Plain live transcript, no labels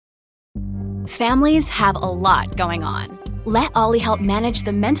Families have a lot going on. Let Ollie help manage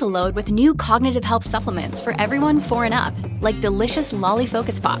the mental load with new cognitive help supplements for everyone 4 and up, like delicious Lolly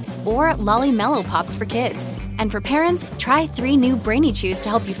Focus Pops or Lolly Mellow Pops for kids. And for parents, try 3 new Brainy Chews to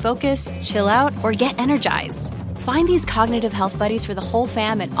help you focus, chill out, or get energized. Find these cognitive health buddies for the whole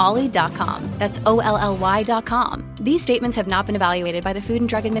fam at ollie.com. That's OLLY.com. These statements have not been evaluated by the Food and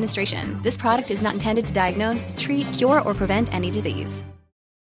Drug Administration. This product is not intended to diagnose, treat, cure, or prevent any disease.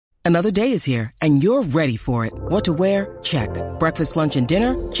 Another day is here, and you're ready for it. What to wear? Check. Breakfast, lunch, and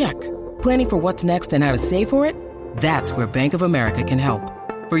dinner? Check. Planning for what's next and how to save for it? That's where Bank of America can help.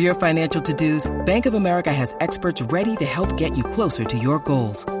 For your financial to-dos, Bank of America has experts ready to help get you closer to your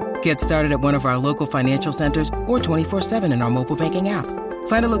goals. Get started at one of our local financial centers or 24/7 in our mobile banking app.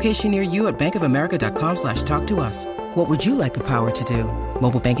 Find a location near you at bankofamerica.com/talktous. What would you like the power to do?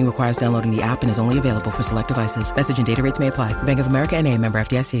 Mobile banking requires downloading the app and is only available for select devices. Message and data rates may apply. Bank of America N.A., member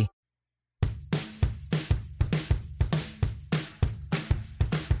FDIC.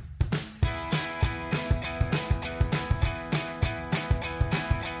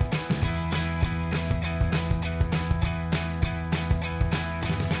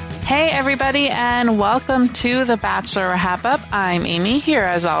 Hey everybody, and welcome to the Bachelor Wrap Up. I'm Amy, here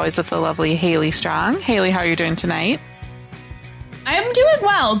as always with the lovely Haley Strong. Haley, how are you doing tonight? I'm doing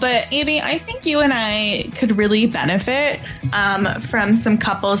well, but Amy, I think you and I could really benefit from some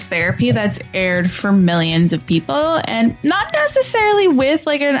couples therapy that's aired for millions of people and not necessarily with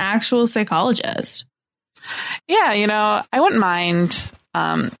like an actual psychologist. Yeah, you know, I wouldn't mind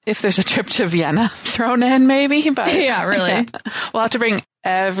if there's a trip to Vienna thrown in maybe, but yeah, really. Yeah. We'll have to bring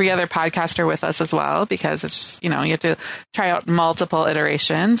every other podcaster with us as well, because it's just, you know, you have to try out multiple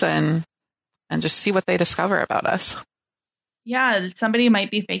iterations and just see what they discover about us. Yeah, somebody might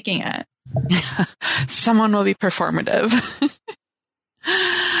be faking it. Someone will be performative.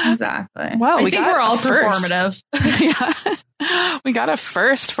 Exactly. Well, I think we're all performative. Yeah. We got a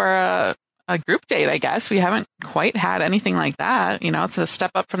first for a group date, I guess. We haven't quite had anything like that. You know, it's a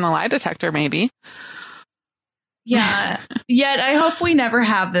step up from the lie detector, maybe. Yeah. Yet I hope we never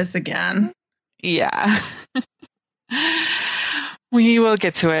have this again. Yeah. We will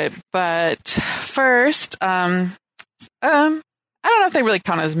get to it. But first, I don't know if they really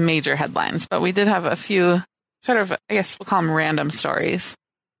count as major headlines, but we did have a few sort of, I guess we'll call them random stories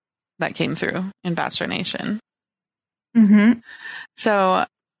that came through in Bachelor Nation. Mm-hmm. So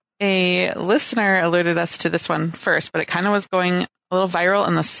a listener alerted us to this one first, but it kind of was going a little viral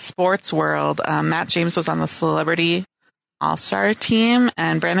in the sports world. Matt James was on the Celebrity All-Star team,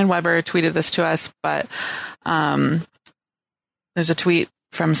 and Brandon Weber tweeted this to us, but there's a tweet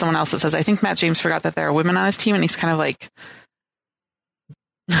from someone else that says, I think Matt James forgot that there are women on his team, and he's kind of like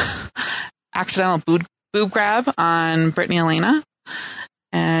accidental boob grab on Brittany Elena.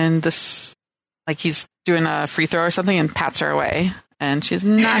 And this, like, he's doing a free throw or something and pats her away, and she's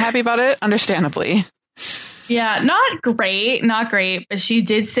not happy about it, understandably. Yeah, not great, but she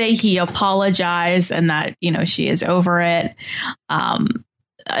did say he apologized and that, you know, she is over it.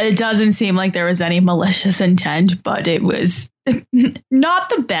 It doesn't seem like there was any malicious intent, but it was not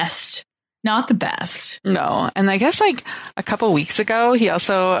the best. Not the best. No. And I guess like a couple weeks ago, he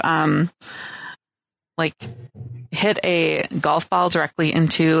also like hit a golf ball directly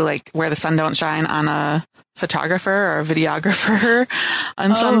into like where the sun don't shine on a photographer or a videographer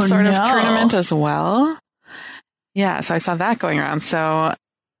on some sort of tournament as well. Yeah, so I saw that going around. So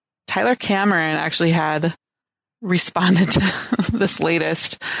Tyler Cameron actually had responded to this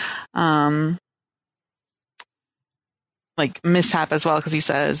latest like mishap as well, because he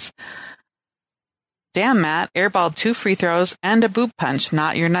says, damn, Matt, airballed 2 free throws and a boob punch,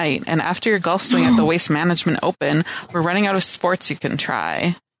 not your night. And after your golf swing at the Waste Management Open, we're running out of sports you can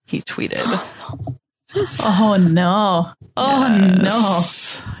try, he tweeted. Oh, no. No.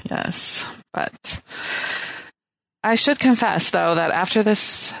 Yes. But I should confess, though, that after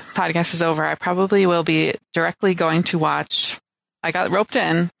this podcast is over, I probably will be directly going to watch. I got roped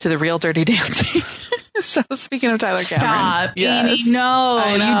in to the Real Dirty Dancing. So speaking of Tyler Cameron. Stop, Amy. No,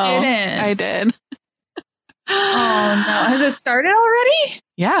 you didn't. I did. Oh, no. Has it started already?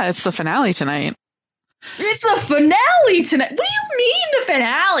 Yeah, it's the finale tonight. It's the finale tonight. What do you mean the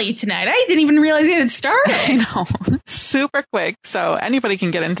finale tonight? I didn't even realize it had started. I know. Super quick. So anybody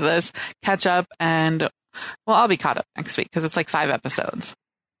can get into this, catch up, and well, I'll be caught up next week because it's like 5 episodes.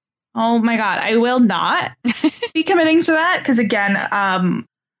 Oh my God. I will not be committing to that because, again,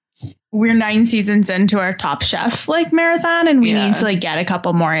 we're 9 seasons into our Top Chef like marathon, and we need to like get a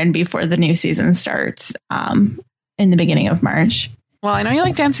couple more in before the new season starts in the beginning of March. Well, I know you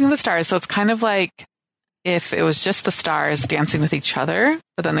like Dancing with the Stars, so it's kind of like if it was just the stars dancing with each other,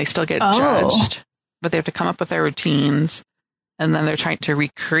 but then they still get judged, but they have to come up with their routines, and then they're trying to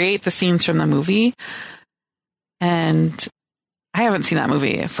recreate the scenes from the movie. And I haven't seen that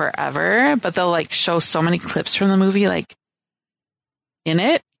movie forever, but they'll like show so many clips from the movie, like in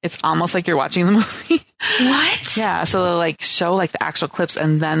it. It's almost like you're watching the movie. What? Yeah. So they'll like show like the actual clips,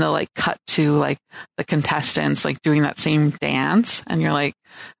 and then they'll like cut to like the contestants like doing that same dance, and you're like,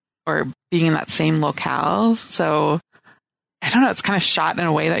 or being in that same locale. So I don't know. It's kind of shot in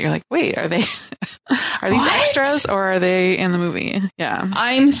a way that you're like, wait, are these extras or are they in the movie? Yeah.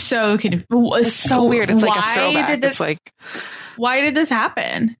 I'm so confused. It's so weird. It's like a throwback. It's like, why did this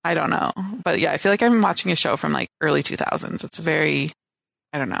happen? I don't know. But yeah, I feel like I'm watching a show from like early 2000s. It's very,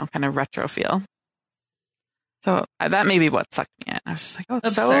 I don't know, kind of retro feel. So that may be what sucked me in. I was just like, oh,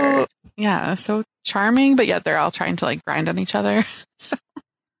 it's absurd. So charming, but yet they're all trying to like grind on each other.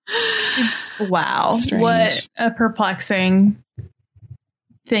 Wow. Strange. What a perplexing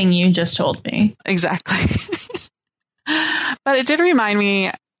thing you just told me. Exactly. But it did remind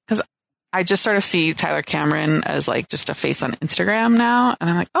me, because I just sort of see Tyler Cameron as like just a face on Instagram now. And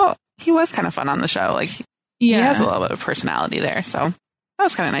I'm like, oh, he was kind of fun on the show. Like he has a little bit of personality there. So that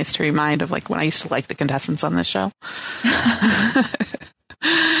was kind of nice to remind of like when I used to like the contestants on this show.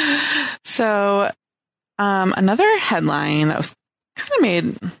 So another headline that was kind of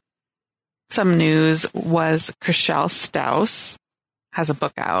made some news was Chrishell Stause has a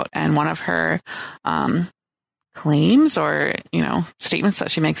book out, and one of her claims or, statements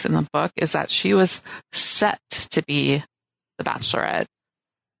that she makes in the book is that she was set to be the Bachelorette,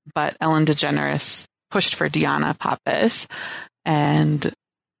 but Ellen DeGeneres pushed for Deanna Pappas, and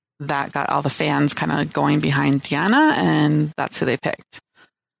that got all the fans kind of going behind Deanna, and that's who they picked.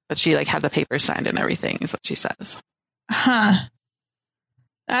 But she like had the papers signed and everything is what she says. Huh.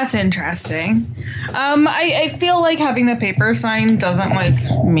 That's interesting. I feel like having the paper signed doesn't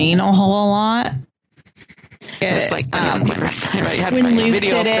like mean a whole lot. It's like right? You had like a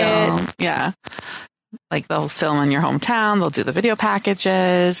video film. Yeah. Like they'll film in your hometown, they'll do the video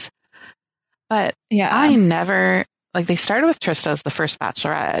packages. But I never like they started with Trista as the first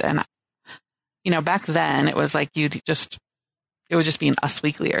Bachelorette, and back then it was like it would just be an Us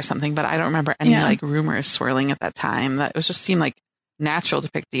Weekly or something, but I don't remember any like rumors swirling at that time. That it just seemed like natural to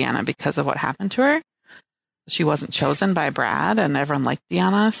pick Deanna because of what happened to her. She wasn't chosen by Brad, and everyone liked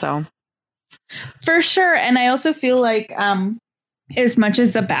Deanna, so for sure. And I also feel like as much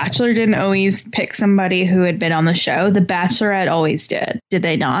as The Bachelor didn't always pick somebody who had been on the show, The Bachelorette always did. Did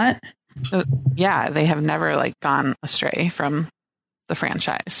they not? Yeah, they have never like gone astray from the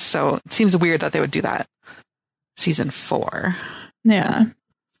franchise. So it seems weird that they would do that season 4. Yeah.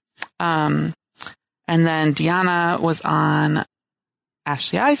 And then Deanna was on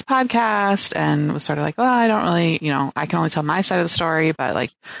Ashley I's podcast and was sort of like, well, I don't really, I can only tell my side of the story, but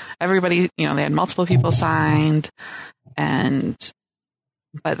like everybody, they had multiple people signed,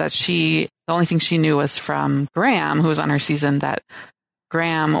 but that the only thing she knew was from Graham, who was on her season, that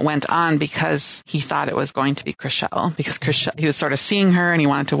Graham went on because he thought it was going to be Chrishell, because he was sort of seeing her and he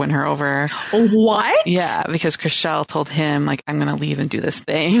wanted to win her over. What? Yeah, because Chrishell told him like, I'm going to leave and do this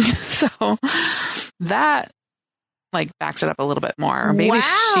thing. So that like backs it up a little bit more. Or maybe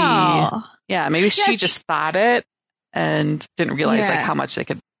she just thought it and didn't realize like how much they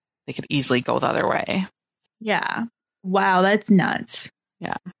could easily go the other way. Yeah. Wow, that's nuts.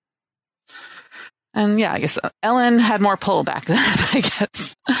 Yeah. And I guess Ellen had more pull back then, I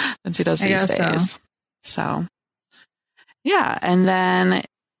guess, than she does these days. So, and then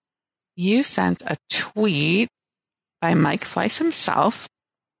you sent a tweet by Mike Fleiss himself.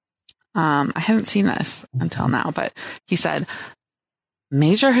 I hadn't seen this until now, but he said,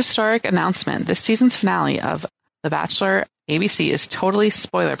 major historic announcement. This season's finale of The Bachelor ABC is totally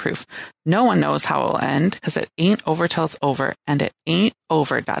spoiler proof. No one knows how it will end because it ain't over till it's over, and it ain't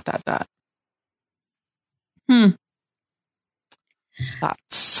over ...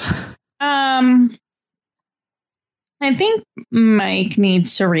 Thoughts? I think Mike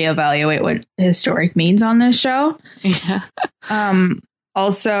needs to reevaluate what historic means on this show. Yeah.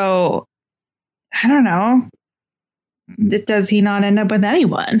 Also, I don't know. Does he not end up with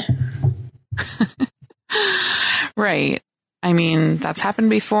anyone? Right. I mean, that's happened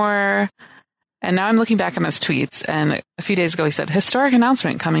before. And now I'm looking back on his tweets, and a few days ago he said, historic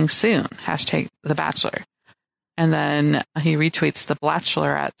announcement coming soon, #The Bachelor. And then he retweets the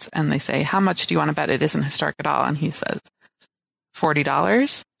Bachelorette, and they say, how much do you want to bet it isn't historic at all? And he says,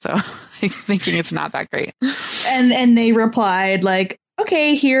 $40. So he's thinking it's not that great. And they replied like,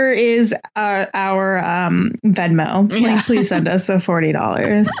 okay, here is our Venmo. Please send us the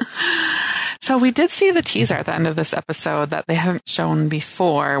 $40. So we did see the teaser at the end of this episode that they haven't shown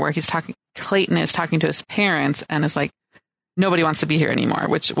before, where Clayton is talking to his parents and is like, nobody wants to be here anymore,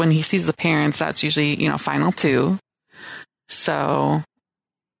 which when he sees the parents, that's usually, final two. So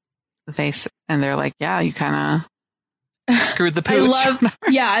they're like, yeah, you kind of screwed the pooch.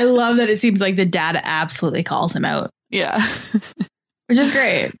 I love that it seems like the dad absolutely calls him out. Yeah. Which is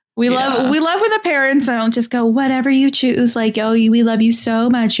great. We love when the parents don't just go, whatever you choose, like, oh, we love you so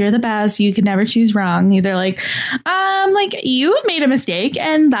much, you're the best, you can never choose wrong. They're like you have made a mistake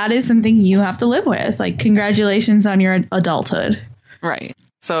and that is something you have to live with. Like, congratulations on your adulthood. Right.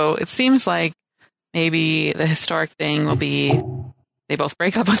 So it seems like maybe the historic thing will be they both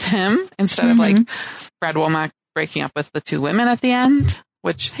break up with him instead of like Brad Womack breaking up with the two women at the end,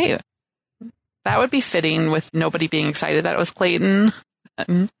 which, hey, that would be fitting with nobody being excited that it was Clayton. He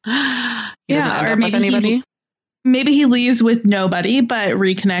doesn't end up with anybody. Maybe he leaves with nobody, but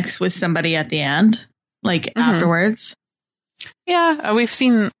reconnects with somebody at the end, like afterwards. Yeah, we've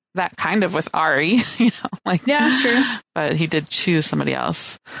seen that kind of with Ari, yeah, true. But he did choose somebody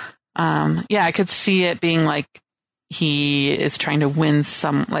else. I could see it being like he is trying to win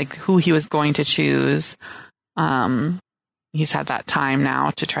who he was going to choose. He's had that time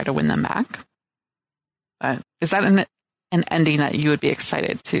now to try to win them back. But is that an ending that you would be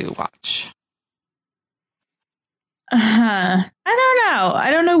excited to watch? I don't know.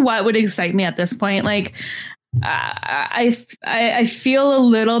 I don't know what would excite me at this point. Like, I feel a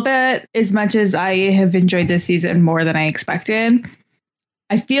little bit, as much as I have enjoyed this season more than I expected,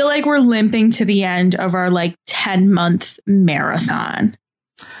 I feel like we're limping to the end of our 10-month marathon.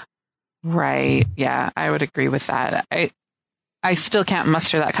 Right. Yeah, I would agree with that. I still can't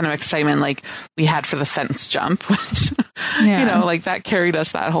muster that kind of excitement like we had for the fence jump, which, that carried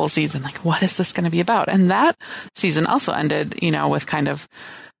us that whole season. Like, what is this going to be about? And that season also ended, with kind of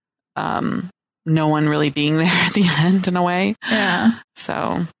no one really being there at the end in a way. Yeah.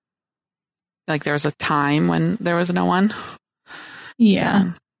 So, there was a time when there was no one.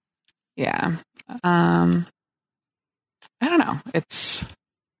 Yeah. So, yeah. I don't know.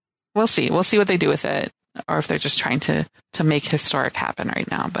 We'll see. We'll see what they do with it, or if they're just trying to make historic happen right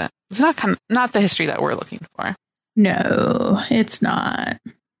now. But it's not the history that we're looking for. No, it's not.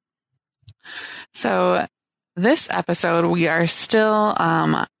 So this episode, we are still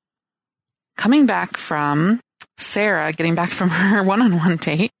coming back from Sarah getting back from her one-on-one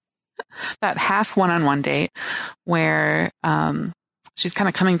date, that half one-on-one date, where she's kind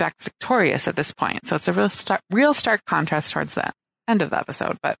of coming back victorious at this point. So it's a real stark contrast towards the end of the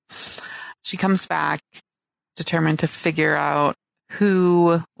episode. But she comes back determined to figure out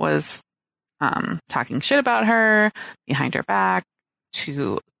who was talking shit about her behind her back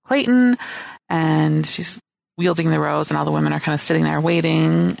to Clayton, and she's wielding the rose, and all the women are kind of sitting there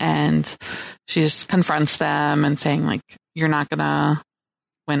waiting, and she just confronts them and saying, like, you're not gonna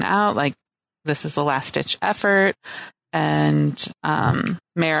win out, like, this is the last ditch effort. And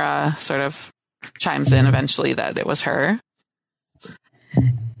Mara sort of chimes in eventually that it was her.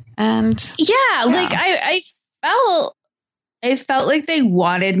 And I felt like they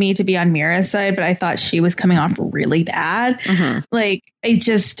wanted me to be on Mira's side, but I thought she was coming off really bad. Like, I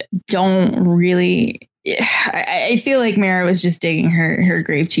just don't really. I feel like Mara was just digging her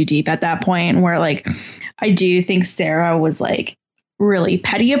grave too deep at that point, where, like, I do think Sarah was, like, really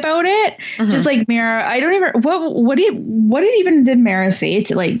petty about it. Just like Mara, I don't even what did Mara say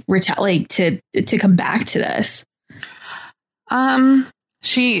to, like, to come back to this?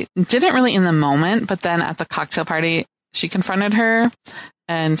 She didn't really in the moment, but then at the cocktail party, she confronted her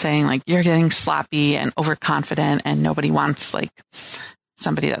and saying, like, you're getting sloppy and overconfident, and nobody wants, like,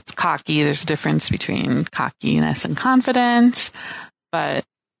 somebody that's cocky. There's a difference between cockiness and confidence. But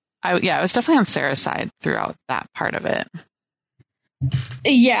I was definitely on Sarah's side throughout that part of it.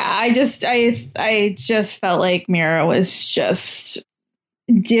 Yeah, I just felt like Mira was just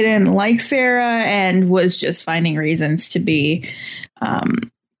didn't like Sarah and was just finding reasons to be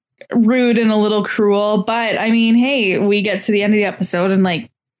rude and a little cruel. But I mean, hey, we get to the end of the episode and,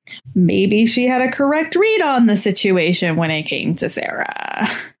 like, maybe she had a correct read on the situation when it came to Sarah.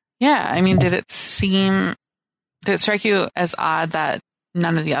 Yeah, I mean, did it strike you as odd that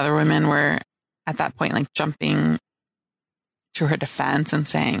none of the other women were at that point, like, jumping to her defense and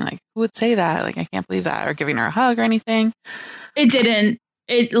saying, like, who would say that? Like, I can't believe that, or giving her a hug or anything? It didn't.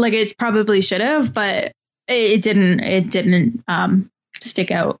 It probably should have, but it didn't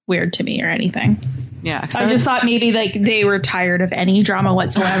stick out weird to me or anything. Yeah. I just thought maybe, like, they were tired of any drama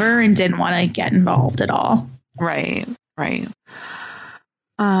whatsoever and didn't want to get involved at all. Right.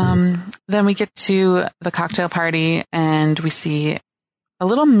 Then we get to the cocktail party and we see a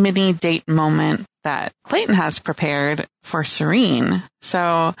little mini date moment that Clayton has prepared for Serene.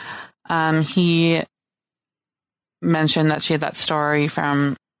 So he mentioned that she had that story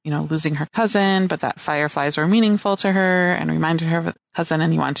from, losing her cousin, but that fireflies were meaningful to her and reminded her of her cousin,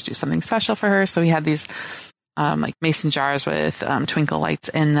 and he wanted to do something special for her. So he had these like mason jars with twinkle lights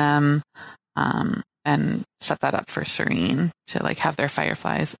in them, and set that up for Serene to like have their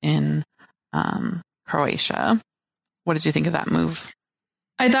fireflies in Croatia. What did you think of that move?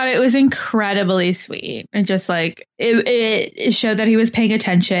 I thought it was incredibly sweet. And just like it showed that he was paying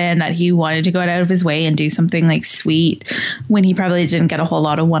attention, that he wanted to go out of his way and do something like sweet when he probably didn't get a whole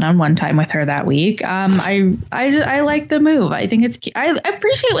lot of one-on-one time with her that week. I like the move. I think it's cute. I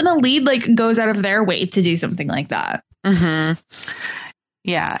appreciate when the lead like goes out of their way to do something like that. Mm-hmm.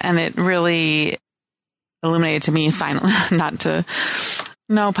 Yeah, and it really illuminated to me finally,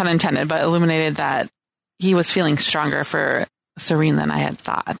 no pun intended, but illuminated that he was feeling stronger for Serene than I had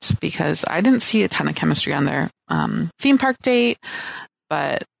thought, because I didn't see a ton of chemistry on their theme park date,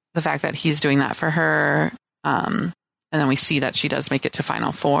 but the fact that he's doing that for her, and then we see that she does make it to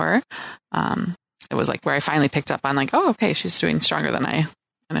Final Four, it was like where I finally picked up on like, oh, okay, she's doing stronger than I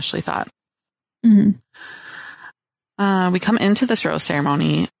initially thought. Mm-hmm. We come into this rose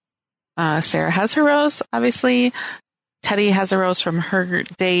ceremony. Sarah has her rose, obviously. Teddy has a rose from her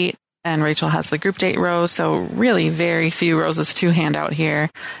date, and Rachel has the group date rose. So really very few roses to hand out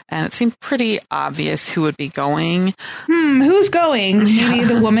here. And it seemed pretty obvious who would be going. Who's going? Maybe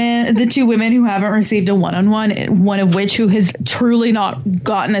the two women who haven't received a one-on-one, one of which who has truly not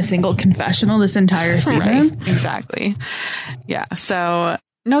gotten a single confessional this entire season. Right, exactly. Yeah. So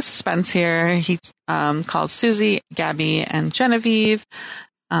no suspense here. He calls Susie, Gabby, and Genevieve.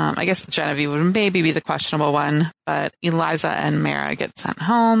 I guess Genevieve would maybe be the questionable one, but Eliza and Mara get sent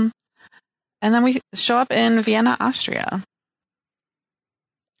home. And then we show up in Vienna, Austria.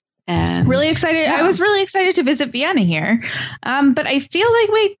 And really excited. Yeah. I was really excited to visit Vienna here. But I feel like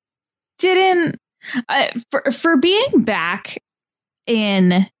we didn't, for being back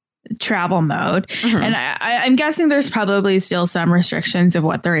in travel mode. Mm-hmm. And I'm guessing there's probably still some restrictions of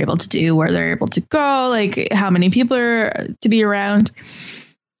what they're able to do, where they're able to go, like how many people are to be around.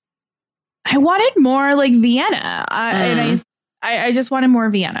 I wanted more like Vienna. And I just wanted more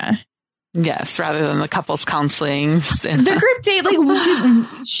Vienna. Yes, rather than the couples counseling. The group date,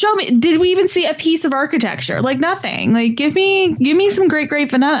 like, show me. Did we even see a piece of architecture? Like nothing. Like give me some great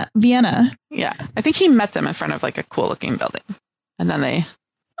Vienna. Yeah, I think he met them in front of like a cool looking building, and then they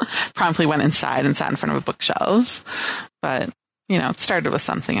promptly went inside and sat in front of a bookshelves. But it started with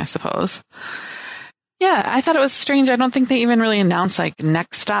something, I suppose. Yeah, I thought it was strange. I don't think they even really announced like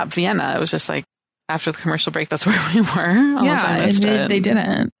next stop Vienna. It was just like after the commercial break, that's where we were. Yeah, they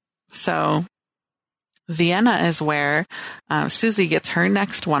didn't. So Vienna is where Susie gets her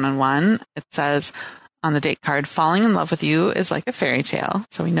next one-on-one. It says on the date card, falling in love with you is like a fairy tale.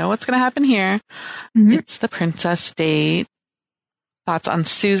 So we know what's going to happen here. Mm-hmm. It's the princess date. Thoughts on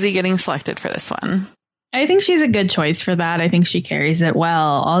Susie getting selected for this one? I think she's a good choice for that. I think she carries it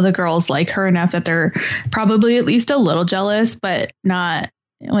well. All the girls like her enough that they're probably at least a little jealous, but not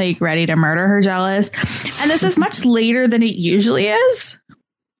like ready to murder her jealous. And this is much later than it usually is.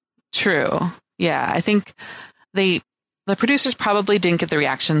 True. Yeah, I think the producers probably didn't get the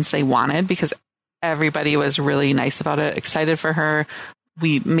reactions they wanted because everybody was really nice about it, excited for her.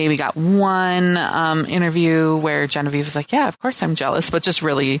 We maybe got one interview where Genevieve was like, yeah, of course I'm jealous, but just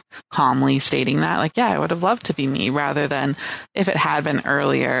really calmly stating that, like, yeah, I would have loved to be me, rather than if it had been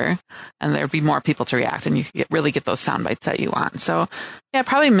earlier and there'd be more people to react and you could really get those sound bites that you want. So yeah,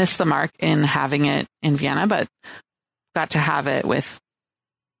 probably missed the mark in having it in Vienna, but got to have it with,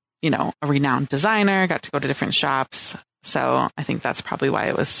 a renowned designer, got to go to different shops. So I think that's probably why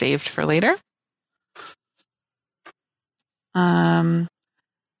it was saved for later.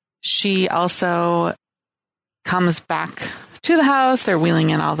 She also comes back to the house. They're wheeling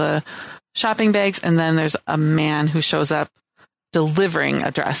in all the shopping bags. And then there's a man who shows up delivering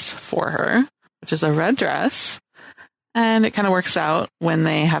a dress for her, which is a red dress. And it kind of works out when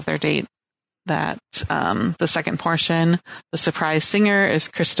they have their date that the second portion, the surprise singer is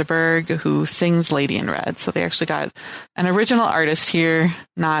Krista Berg, who sings Lady in Red. So they actually got an original artist here,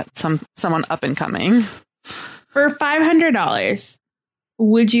 not someone up and coming. For $500,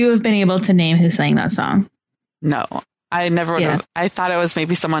 would you have been able to name who sang that song? No, I never would have. I thought it was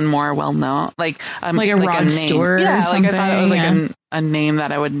maybe someone more well known, like a Rod Stewart. Yeah, or something. I thought it was like a name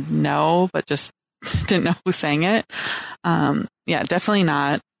that I would know, but just didn't know who sang it. Yeah, definitely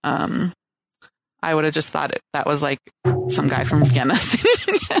not. I would have just thought that was like some guy from Vienna.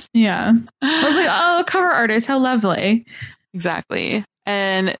 Yeah, I was like, oh, cover artist, how lovely. Exactly.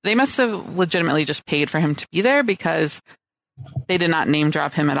 And they must have legitimately just paid for him to be there because they did not name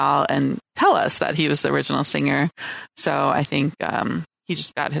drop him at all and tell us that he was the original singer. So I think he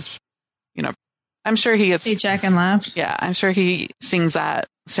just got his, I'm sure he gets paycheck and left. Yeah, I'm sure he sings that,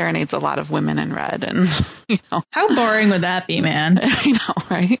 serenades a lot of women in red, and how boring would that be, man? I know,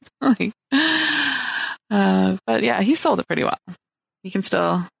 right? But yeah, he sold it pretty well. He can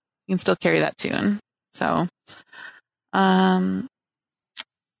still carry that tune. So, yeah,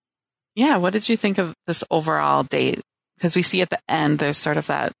 what did you think of this overall date? Because we see at the end there's sort of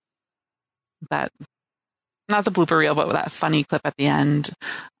that not the blooper reel, but that funny clip at the end,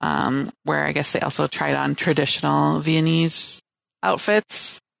 where I guess they also tried on traditional Viennese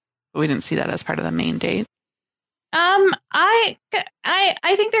outfits, but we didn't see that as part of the main date.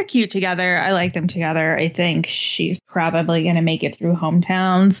 I think they're cute together. I like them together. I think she's probably going to make it through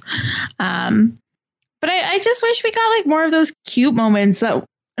hometowns. But I just wish we got like more of those cute moments that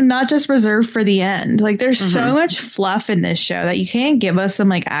not just reserved for the end. Like there's so much fluff in this show that you can't give us some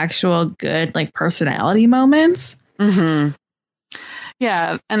like actual good like personality moments.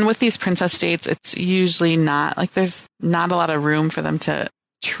 Yeah. And with these princess dates, it's usually not like there's not a lot of room for them to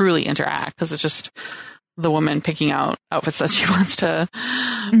truly interact because it's just the woman picking out outfits that she wants to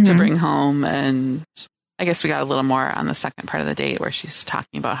bring home. And I guess we got a little more on the second part of the date where she's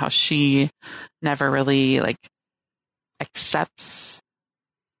talking about how she never really like accepts,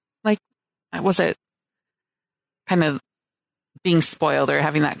 like, was it kind of being spoiled or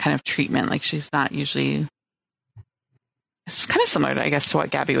having that kind of treatment? Like she's not usually, it's kind of similar to, I guess, to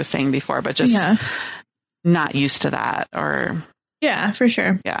what Gabby was saying before, but just not used to that or. Yeah, for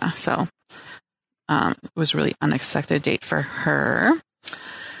sure. Yeah. So it was a really unexpected date for her.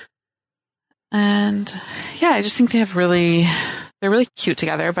 And yeah, I just think they're really cute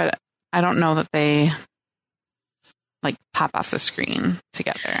together, but I don't know that they like pop off the screen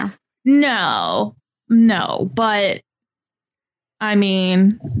together. No, but I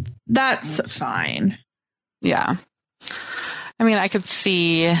mean, that's fine. Yeah. I mean, I could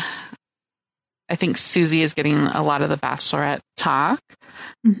see, I think Susie is getting a lot of the Bachelorette talk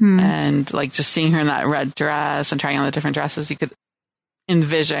and like just seeing her in that red dress and trying on the different dresses, you could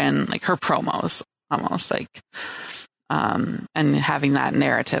envision like her promos almost like, and having that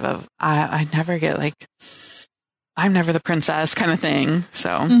narrative of, I never get like, I'm never the princess kind of thing.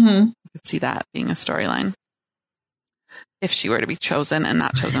 So you could see that being a storyline if she were to be chosen and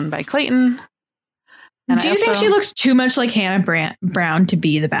not chosen by Clayton. And do you think she looks too much like Hannah Brown to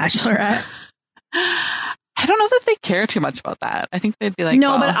be the Bachelorette? I don't know that they care too much about that. I think they'd be like,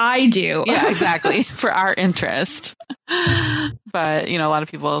 no, but I do. Yeah, exactly. For our interest. But, a lot of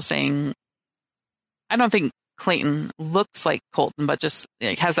people saying, I don't think Clayton looks like Colton, but just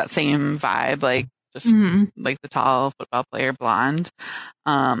like has that same vibe, like just like the tall football player blonde.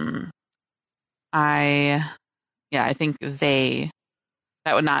 I think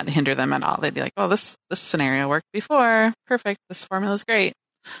that would not hinder them at all. They'd be like, oh, this scenario worked before. Perfect. This formula is great.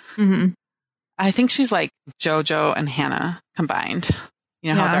 I think she's like JoJo and Hannah combined.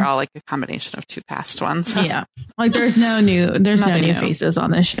 How they're all like a combination of two past ones. Yeah. Like there's no new faces on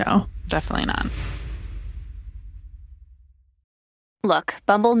this show. Definitely not. Look,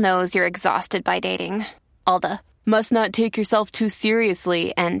 Bumble knows you're exhausted by dating. All the must not take yourself too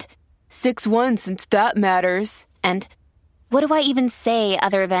seriously and 6'1" since that matters. And what do I even say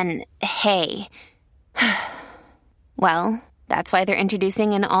other than, hey? Well, that's why they're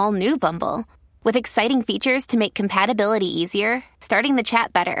introducing an all-new Bumble. With exciting features to make compatibility easier, starting the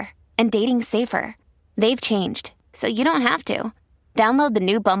chat better, and dating safer. They've changed, so you don't have to. Download the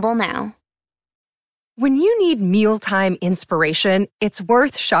new Bumble now. When you need mealtime inspiration, it's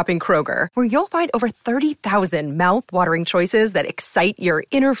worth shopping Kroger, where you'll find over 30,000 mouth-watering choices that excite your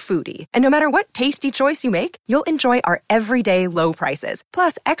inner foodie. And no matter what tasty choice you make, you'll enjoy our everyday low prices,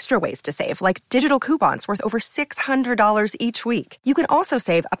 plus extra ways to save, like digital coupons worth over $600 each week. You can also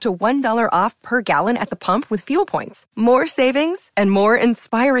save up to $1 off per gallon at the pump with fuel points. More savings and more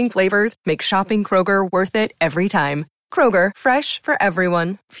inspiring flavors make shopping Kroger worth it every time. Kroger, fresh for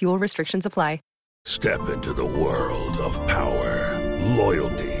everyone. Fuel restrictions apply. Step into the world of power,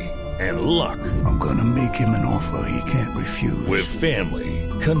 loyalty, and luck. I'm gonna make him an offer he can't refuse. With family,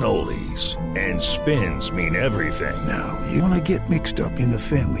 cannolis, and spins mean everything. Now, you wanna get mixed up in the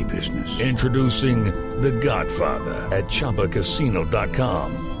family business. Introducing The Godfather at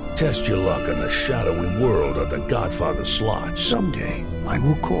ChumbaCasino.com. Test your luck in the shadowy world of The Godfather slot. Someday, I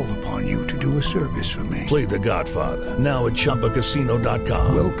will call upon you to do a service for me. Play The Godfather, now at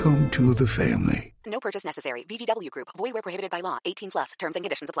ChumbaCasino.com. Welcome to the family. No purchase necessary. VGW Group. Void where prohibited by law. 18+. Terms and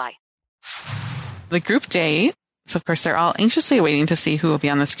conditions apply. The group date So, of course, they're all anxiously waiting to see who will be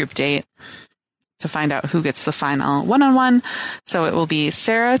on this group date to find out who gets the final one-on-one. So it will be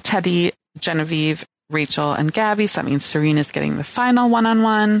Sarah, Teddy, Genevieve, Rachel, and Gabby. So that means Serena's getting the final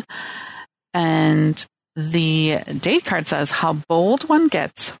one-on-one. And the date card says, how bold one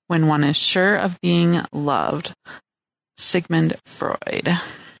gets when one is sure of being loved. Sigmund Freud.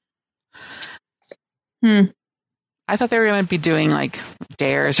 I thought they were going to be doing like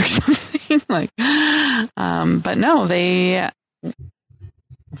dares or something. But no,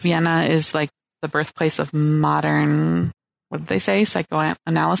 Vienna is like the birthplace of modern, what did they say?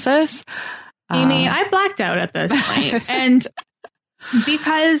 Psychoanalysis. Amy, I blacked out at this point. And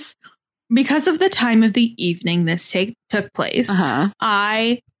because of the time of the evening this took place,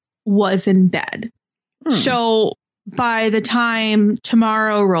 I was in bed. So by the time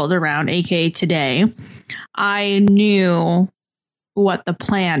tomorrow rolled around, aka today, I knew what the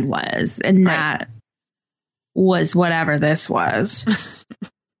plan was, and that was whatever this was.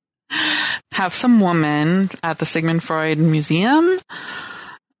 Have some woman at the Sigmund Freud Museum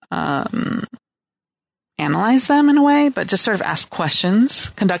analyze them in a way, but just sort of ask questions,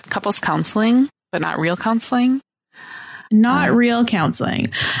 conduct couples counseling, but not real counseling. Not real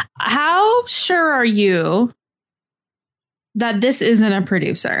counseling. How sure are you that this isn't a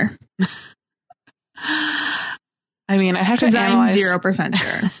producer? I mean, I have to analyze. I'm 0%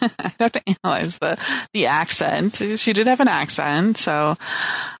 sure. I have to analyze the accent. She did have an accent, so,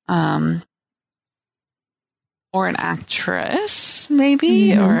 or an actress,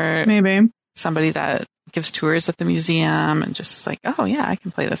 maybe, or maybe somebody that gives tours at the museum and just is like, oh yeah, I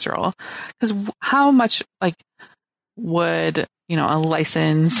can play this role. Because how much would a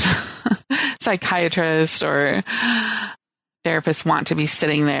licensed psychiatrist or therapist want to be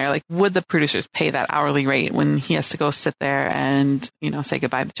sitting there? Like, would the producers pay that hourly rate when he has to go sit there and, say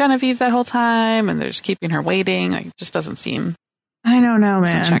goodbye to Genevieve that whole time and they're just keeping her waiting? Like, it just doesn't seem. I don't know,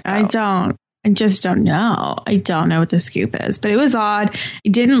 man. I just don't know. I don't know what the scoop is, but it was odd. I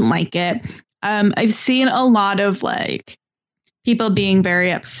didn't like it. I've seen a lot of people being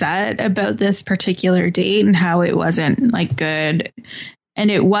very upset about this particular date and how it wasn't good. And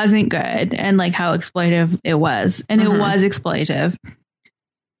it wasn't good, and how exploitive it was. And it was exploitive.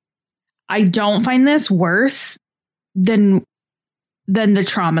 I don't find this worse than the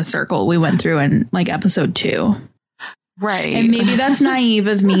trauma circle we went through in episode 2. Right. And maybe that's naive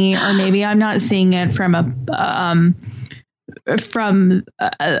of me, or maybe I'm not seeing it from a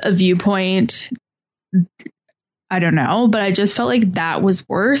viewpoint. I don't know, but I just felt like that was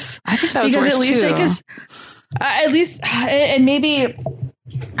worse. I think that was worse too. And maybe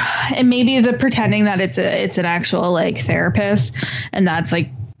the pretending that it's an actual I that's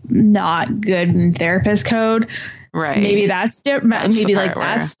not good in therapist code. Right. Maybe that's different. Maybe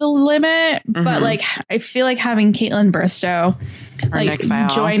that's the limit. But I feel like having Caitlin Bristow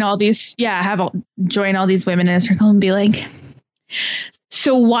join all these, join all these women in a circle and be like,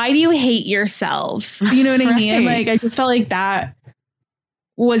 so why do you hate yourselves? You know what I mean? I just felt like that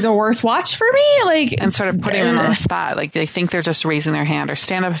was a worse watch for me. And sort of putting them on the spot. They think they're just raising their hand, or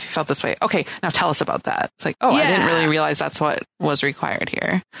stand up if you felt this way. Okay, now tell us about that. It's I didn't really realize that's what was required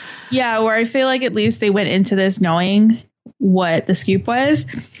here. Yeah, where I feel like at least they went into this knowing what the scoop was.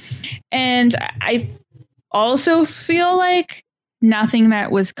 And I also feel like nothing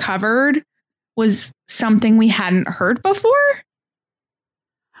that was covered was something we hadn't heard before.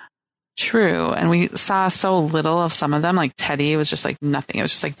 True. And we saw so little of some of them. Teddy was just nothing. It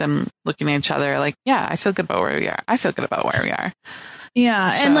was just them looking at each other yeah, I feel good about where we are. I feel good about where we are.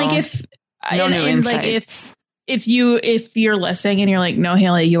 Yeah. So, new insights. If you're listening and you're like, no,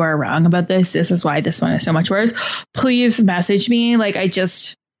 Haley, you are wrong about this. This is why this one is so much worse. Please message me.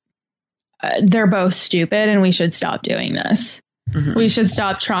 They're both stupid and we should stop doing this. We should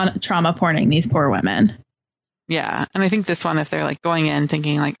stop trauma porning these poor women. Yeah. And I think this one, if they're going in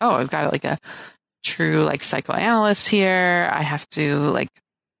thinking oh, I've got a true psychoanalyst here, I have to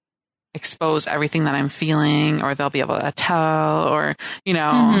expose everything that I'm feeling, or they'll be able to tell, or,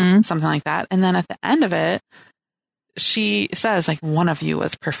 something like that. And then at the end of it, she says one of you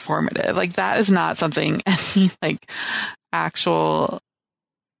was performative. That is not something any actual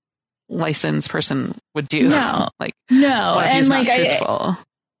licensed person would do. No. No. And not truthful.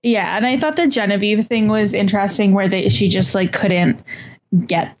 Yeah, and I thought the Genevieve thing was interesting, where she just couldn't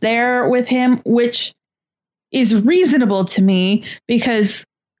get there with him, which is reasonable to me, because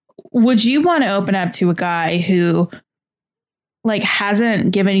would you want to open up to a guy who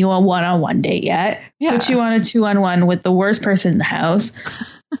hasn't given you a one-on-one date yet, put you on a 2-on-1 with the worst person in the house,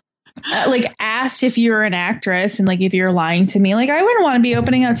 asked if you're an actress and if you're lying to me, I wouldn't want to be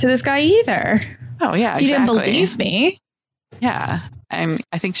opening up to this guy either. Oh, yeah, He exactly. didn't believe me. Yeah. And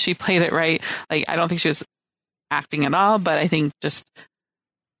I think she played it right. Like, I don't think she was acting at all, but I think just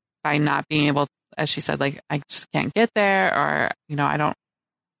by not being able, as she said, like, I just can't get there, or, you know, I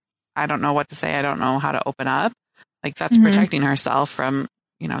don't know what to say. I don't know how to open up. Like, that's protecting herself from,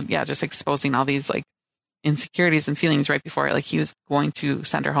 you know, just exposing all these like insecurities and feelings right before, like, he was going to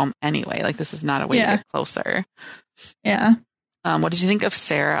send her home anyway. Like, this is not a way to get closer. Yeah. What did you think of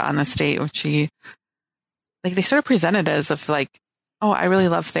Sarah on this date when she, like, they sort of presented as if like, oh, I really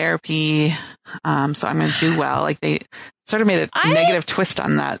love therapy, so I'm going to do well. Like, they sort of made a negative twist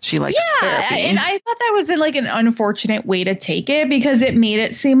on that. She likes therapy. And I thought that was like an unfortunate way to take it, because it made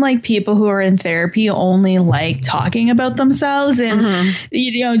it seem like people who are in therapy only like talking about themselves and,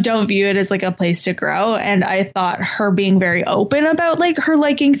 you know, don't view it as like a place to grow. And I thought her being very open about like her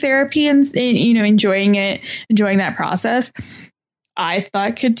liking therapy and you know, enjoying that process, I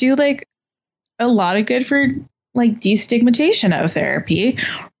thought could do like a lot of good for like destigmatization of therapy.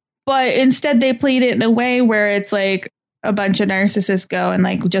 But instead they played it in a way where it's like a bunch of narcissists go and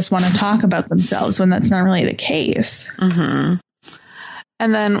like just want to talk about themselves, when that's not really the case. And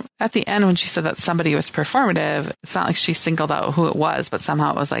then at the end, when she said that somebody was performative, it's not like she singled out who it was, but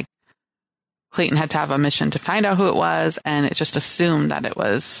somehow it was like Clayton had to have a mission to find out who it was, and it just assumed that it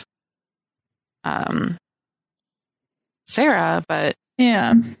was Sarah. But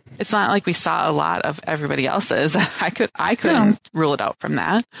yeah, it's not like we saw a lot of everybody else's. I couldn't rule it out from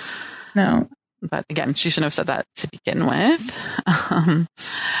that. No. But again, she shouldn't have said that to begin with.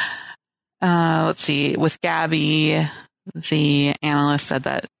 Let's see. With Gabby, the analyst said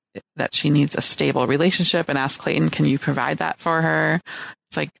that she needs a stable relationship and asked Clayton, can you provide that for her?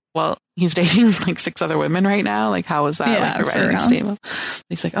 It's like, well, he's dating like 6 other women right now. Like, how is that like providing stable?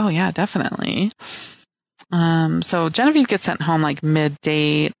 He's like, oh yeah, definitely. So Genevieve gets sent home like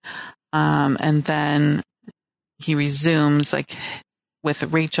mid-date. And then he resumes like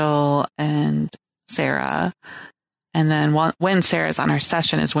with Rachel and Sarah. And then when Sarah's on her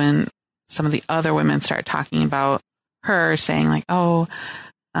session is when some of the other women start talking about her, saying like, oh,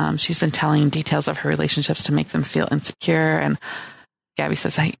 she's been telling details of her relationships to make them feel insecure. And Gabby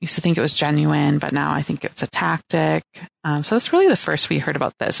says, I used to think it was genuine, but now I think it's a tactic. So that's really the first we heard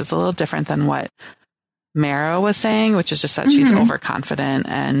about this. It's a little different than what Mara was saying, which is just that she's overconfident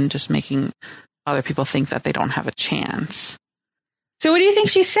and just making other people think that they don't have a chance. So what do you think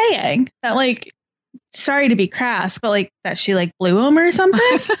she's saying? That like, sorry to be crass, but like that she like blew him or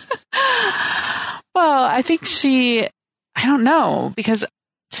something? Well, I think I don't know, because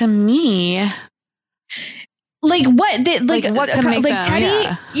to me, like what did like what can make them,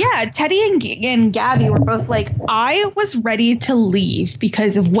 Teddy, Teddy and Gabby were both like, I was ready to leave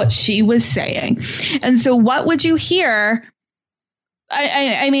because of what she was saying. And so what would you hear?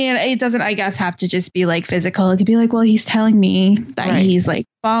 I mean, it doesn't, I guess, have to just be like physical. It could be like, well, he's telling me that he's like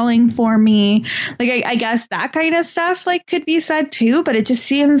falling for me. Like, I guess that kind of stuff like could be said too, but it just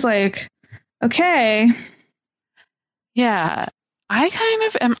seems like, okay. Yeah. I kind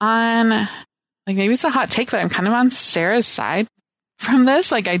of am on, like, maybe it's a hot take, but I'm kind of on Sarah's side from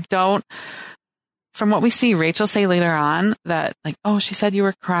this. Like, I don't, from what we see Rachel say later on, that like, oh, she said you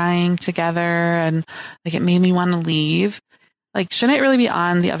were crying together and like it made me want to leave. Like, shouldn't it really be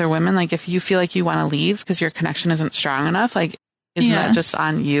on the other women? Like, if you feel like you want to leave because your connection isn't strong enough, like, isn't that just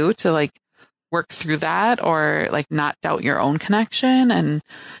on you to like work through that, or like not doubt your own connection and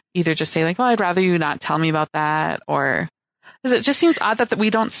either just say like, well, I'd rather you not tell me about that, or because it just seems odd that we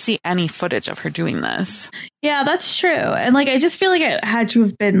don't see any footage of her doing this. Yeah, that's true. And like, I just feel like it had to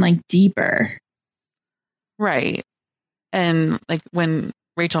have been like deeper. Right. And like when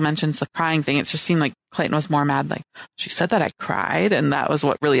Rachel mentions the crying thing, it just seemed like Clayton was more mad. Like, she said that I cried, and that was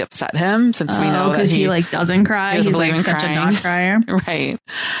what really upset him, since we know that he like doesn't cry. He's like such a non-crier. Right.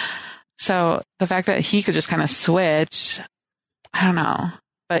 So the fact that he could just kind of switch, I don't know.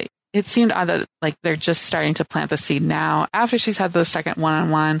 But it seemed odd that like they're just starting to plant the seed now after she's had the second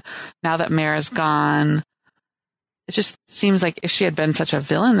one-on-one. Now that Mara's gone, it just seems like if she had been such a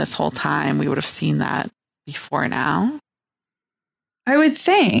villain this whole time, we would have seen that before now. I would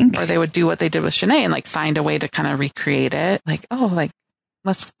think. Or they would do what they did with Shanae and like find a way to kind of recreate it. Like, oh, like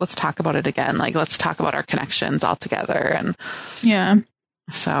let's talk about it again. Like, let's talk about our connections all together. And yeah.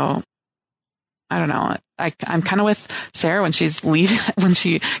 So I don't know. I'm kind of with Sarah when she's leaving, when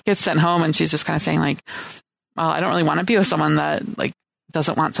she gets sent home, and she's just kind of saying like, well, I don't really want to be with someone that like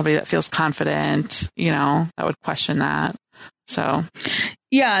doesn't want somebody that feels confident, you know, that would question that. So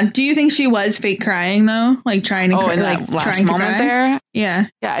yeah. Do you think she was fake crying though? Like trying to in that last moment there? Yeah.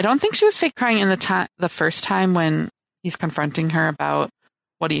 Yeah. I don't think she was fake crying in the first time when he's confronting her about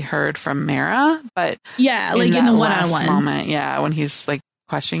what he heard from Mara, but yeah, like in the one-on-one moment, yeah, when he's like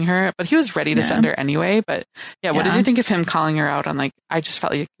questioning her, but he was ready to send her anyway. But yeah, what did you think of him calling her out on like, I just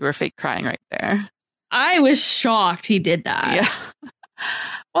felt like you were fake crying right there? I was shocked he did that. Yeah.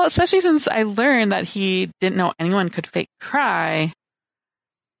 Well, especially since I learned that he didn't know anyone could fake cry,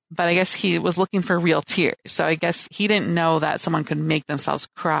 but I guess he was looking for real tears. So I guess he didn't know that someone could make themselves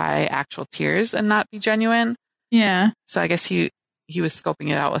cry actual tears and not be genuine. Yeah. So I guess he was scoping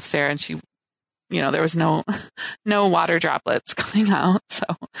it out with Sarah, and she, there was no water droplets coming out. So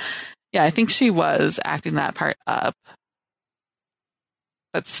yeah, I think she was acting that part up,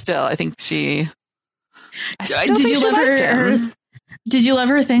 but still, I think she. Did you love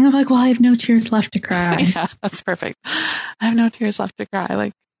her thing? I'm like, well, I have no tears left to cry. Yeah, that's perfect. I have no tears left to cry.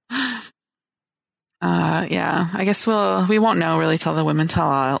 Like, yeah, I guess we won't know really till the women tell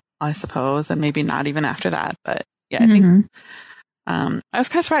all, I suppose, and maybe not even after that. But yeah, I think I was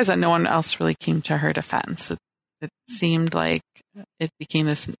kind of surprised that no one else really came to her defense. It seemed like it became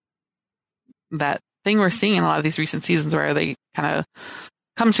that thing we're seeing in a lot of these recent seasons where they kind of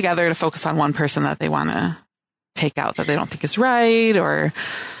come together to focus on one person that they want to take out that they don't think is right, or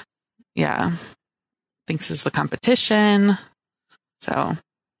thinks is the competition. So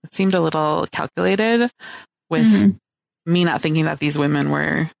it seemed a little calculated with me not thinking that these women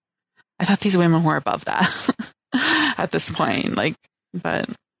were. I thought these women were above that at this point. Like, but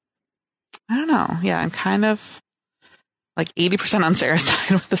I don't know. Yeah, I'm kind of like 80% on Sarah's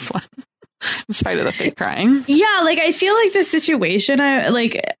side with this one. In spite of the fake crying. Yeah, like I feel like the situation,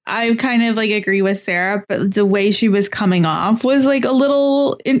 I kind of like agree with Sarah, but the way she was coming off was like a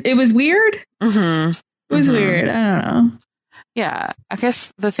little, it was weird. It was weird. I don't know. Yeah, I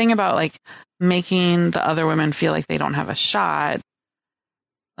guess the thing about like making the other women feel like they don't have a shot,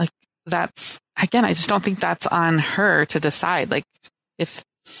 like that's, again, I just don't think that's on her to decide. Like if,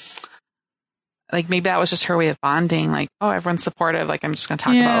 like maybe that was just her way of bonding. Like, oh, everyone's supportive. Like, I'm just going to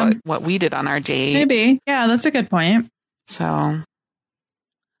talk about what we did on our date. Maybe. Yeah, that's a good point. So,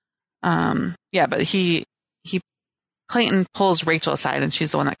 yeah, but Clayton pulls Rachel aside, and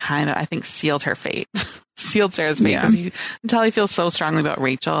she's the one that kind of, I think, sealed her fate, sealed Sarah's fate. Because until he feels so strongly about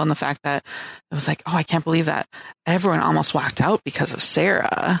Rachel and the fact that it was like, oh, I can't believe that everyone almost walked out because of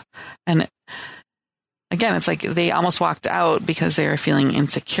Sarah. And again, it's like they almost walked out because they were feeling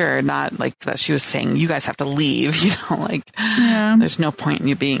insecure, not like that she was saying, you guys have to leave, like there's no point in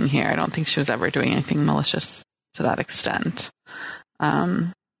you being here. I don't think she was ever doing anything malicious to that extent.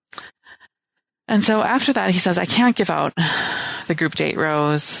 And so after that, he says, I can't give out the group date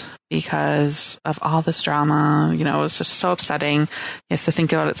rose because of all this drama. It was just so upsetting. He has to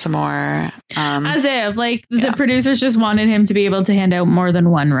think about it some more. As if like the producers just wanted him to be able to hand out more than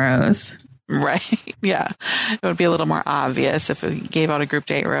one rose. Right. Yeah. It would be a little more obvious if we gave out a group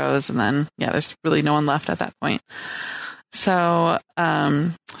date rose, and then, there's really no one left at that point. So,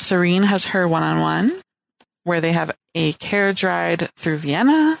 Serene has her one-on-one where they have a carriage ride through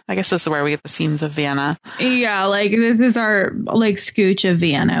Vienna. I guess this is where we get the scenes of Vienna. Yeah. Like this is our like scooch of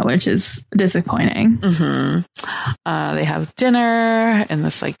Vienna, which is disappointing. They have dinner in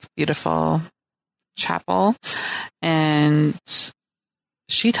this like beautiful chapel, and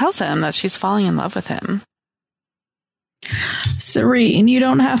she tells him that she's falling in love with him. Serene, you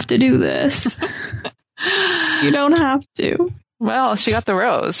don't have to do this. You don't have to. Well, she got the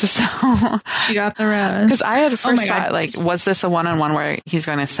rose. So she got the rose. Because I had first thought, like, was this a one-on-one where he's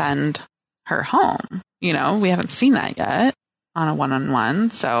going to send her home? We haven't seen that yet on a one-on-one.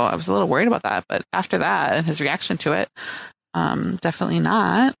 So I was a little worried about that. But after that, and his reaction to it, definitely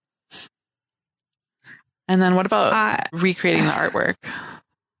not. And then what about recreating the artwork?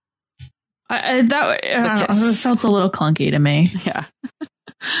 It felt a little clunky to me. Yeah.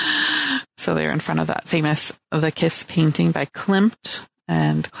 So they're in front of that famous The Kiss painting by Klimt,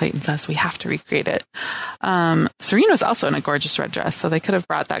 and Clayton says, we have to recreate it. Serene was also in a gorgeous red dress, so they could have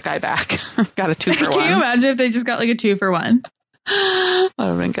brought that guy back. Got a 2-for-1. Can you imagine if they just got like a 2-for-1? That would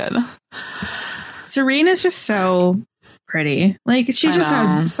have been good. Serene is just so pretty. Like she just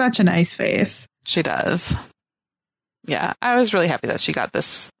has such a nice face. She does. Yeah, I was really happy that she got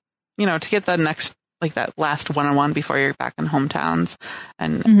this, to get the next, like that last one-on-one before you're back in hometowns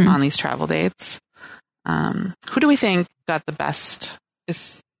and on these travel dates. Who do we think got the best?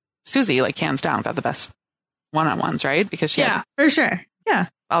 Is Susie, like hands down, got the best one-on-ones, right? Because she had for sure. Yeah.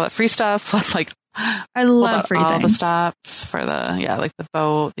 All that free stuff, plus like I love free all things. The stops for like the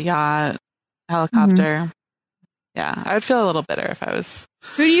boat, the yacht, helicopter. Yeah, I would feel a little bitter if I was.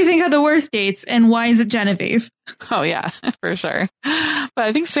 Who do you think had the worst dates, and why is it Genevieve? Oh yeah, for sure. But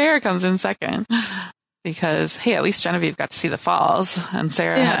I think Sarah comes in second. because, hey, at least Genevieve got to see the falls and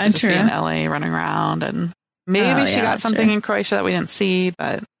Sarah had to just be in LA running around, and maybe she got something in Croatia that we didn't see,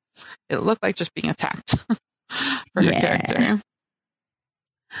 but it looked like just being attacked for her character.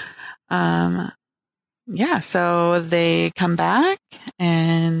 So they come back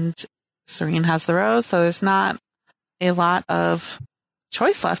and Serene has the rose, so there's not a lot of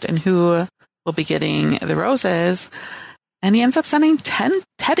choice left in who will be getting the roses, and he ends up sending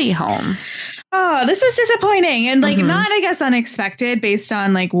Teddy home. Oh, this was disappointing and not, I guess, unexpected based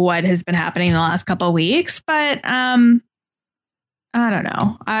on what has been happening in the last couple of weeks. But I don't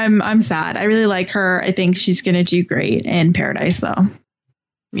know. I'm sad. I really like her. I think she's going to do great in Paradise, though.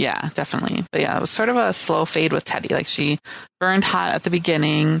 Yeah, definitely. But yeah, it was sort of a slow fade with Teddy. She burned hot at the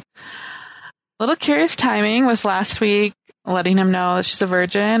beginning. Little curious timing with last week letting him know that she's a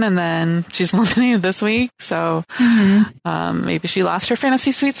virgin, and then she's eliminated this week. So maybe she lost her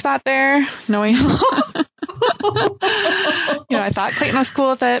fantasy sweet spot there, knowing. I thought Clayton was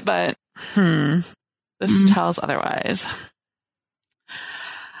cool with it, but this tells otherwise.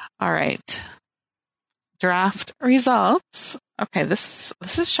 All right. Draft results. Okay, this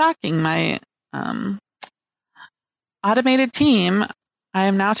is shocking. My automated team, I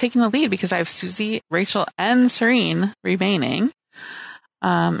am now taking the lead because I have Susie, Rachel, and Serene remaining.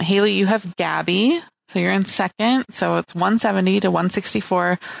 Haley, you have Gabby, so you're in second. So it's 170 to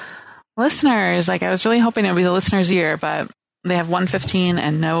 164 listeners. I was really hoping it would be the listeners' year, but they have 115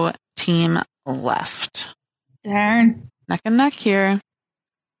 and no team left. Darn. Neck and neck here.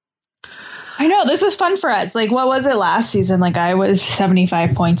 I know, this is fun for us. What was it last season? I was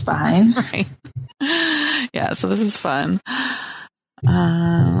 75 points behind. Right. Yeah, so this is fun.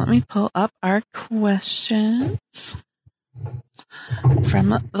 Let me pull up our questions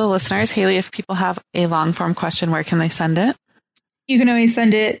from the listeners. Haley, if people have a long form question, where can they send it? You can always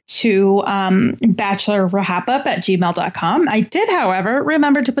send it to bachelorwrapup@gmail.com. I did, however,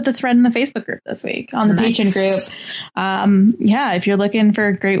 remember to put the thread in the Facebook group this week on the Patreon group. If you're looking for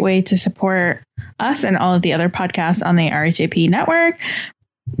a great way to support us and all of the other podcasts on the RHAP network,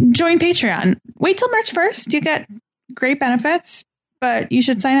 join Patreon. Wait till March 1st. You get great benefits, but you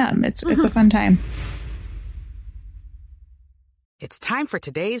should sign up. It's a fun time. It's time for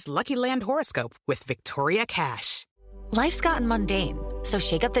today's Lucky Land horoscope with Victoria Cash. Life's gotten mundane, so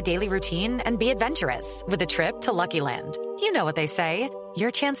shake up the daily routine and be adventurous with a trip to Lucky Land. You know what they say, your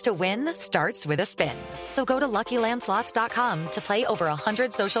chance to win starts with a spin. So go to LuckyLandSlots.com to play over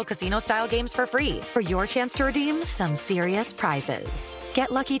 100 social casino-style games for free for your chance to redeem some serious prizes.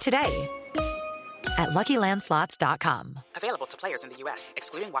 Get lucky today at LuckyLandSlots.com. Available to players in the U.S.,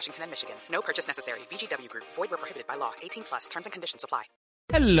 excluding Washington and Michigan. No purchase necessary. VGW Group. Void where prohibited by law. 18+. Terms and conditions apply.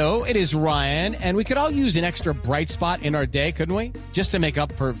 Hello, it is Ryan, and we could all use an extra bright spot in our day, couldn't we? Just to make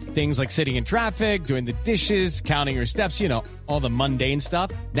up for things like sitting in traffic, doing the dishes, counting your steps, all the mundane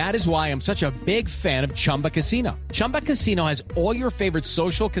stuff. That is why I'm such a big fan of Chumba Casino. Chumba Casino has all your favorite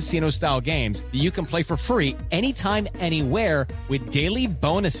social casino-style games that you can play for free anytime, anywhere with daily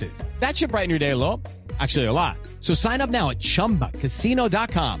bonuses. That should brighten your day a little. Actually, a lot. So sign up now at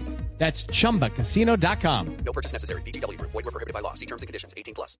ChumbaCasino.com. That's ChumbaCasino.com. No purchase necessary. VGW Group. Void where prohibited by law. See terms and conditions.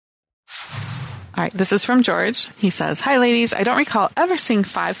 18+. All right, this is from George. He says, "Hi, ladies. I don't recall ever seeing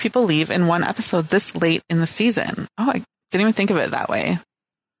 5 people leave in one episode this late in the season." Oh, I didn't even think of it that way.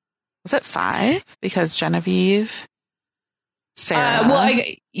 Was it 5? Because Genevieve, Sarah.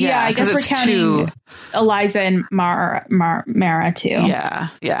 I guess we're counting Eliza and Mara too.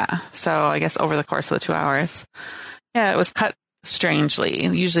 Yeah. So I guess over the course of the 2 hours. Yeah, it was cut strangely.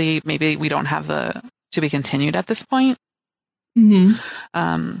 Usually maybe we don't have the to be continued at this point. So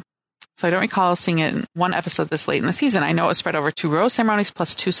I don't recall seeing it in one episode this late in the season. I know it was spread over 2 rose ceremonies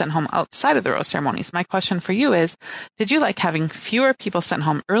plus 2 sent home outside of the rose ceremonies. My question for you is, did you like having fewer people sent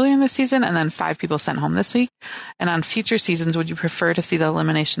home earlier in the season and then 5 people sent home this week? And on future seasons, would you prefer to see the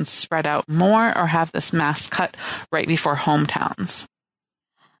eliminations spread out more or have this mass cut right before hometowns?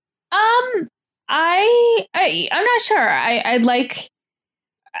 I'm not sure. I like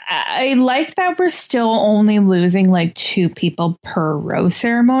that we're still only losing 2 people per rose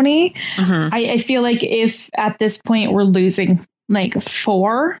ceremony. I feel like if at this point we're losing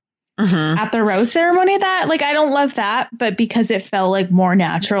 4 at the rose ceremony, that I don't love that, but because it felt more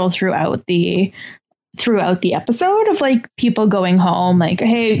natural throughout the episode of people going home,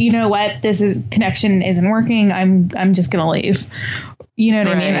 hey, you know what, connection isn't working. I'm just gonna leave. You know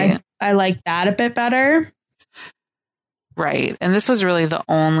what I mean? I like that a bit better. Right. And this was really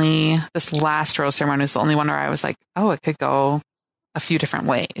this last rose ceremony is the only one where I was like, oh, it could go a few different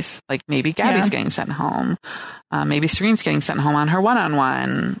ways. Maybe Gabby's getting sent home. Maybe Serene's getting sent home on her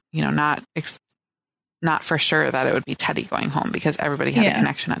one-on-one, not not for sure that it would be Teddy going home because everybody had a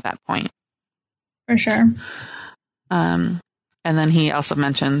connection at that point. For sure. And then he also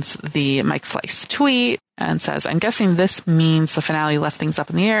mentions the Mike Fleiss tweet and says, I'm guessing this means the finale left things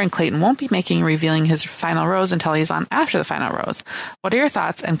up in the air and Clayton won't be revealing his final rose until he's on after the final rose. What are your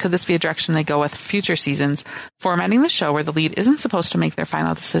thoughts? And could this be a direction they go with future seasons, formatting the show where the lead isn't supposed to make their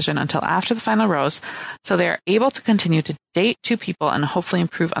final decision until after the final rose, so they are able to continue to date two people and hopefully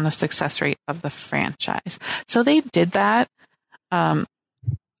improve on the success rate of the franchise? So they did that,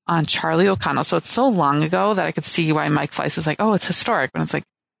 on Charlie O'Connell. So it's so long ago that I could see why Mike Fleiss is like, oh, it's historic. But it's like,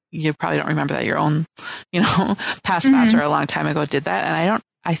 you probably don't remember that your own, past Bachelor a long time ago did that. And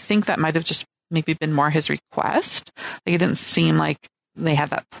I think that might have just maybe been more his request. Like, it didn't seem like they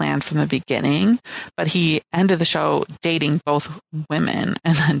had that planned from the beginning, but he ended the show dating both women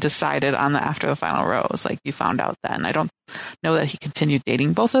and then decided on the after the final rose. Like, you found out then. I don't know that he continued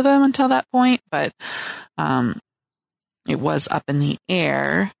dating both of them until that point, but, it was up in the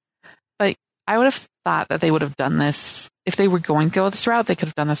air. But I would have thought that they would have done this if they were going to go this route. They could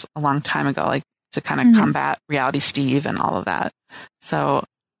have done this a long time ago, like to kind of combat Reality Steve and all of that. So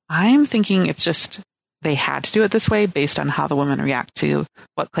I'm thinking it's just they had to do it this way based on how the women react to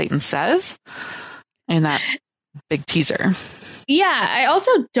what Clayton says in that big teaser. Yeah, I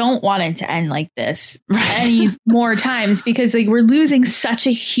also don't want it to end like this any more times because like we're losing such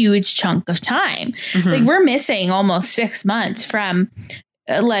a huge chunk of time. Like we're missing almost 6 months from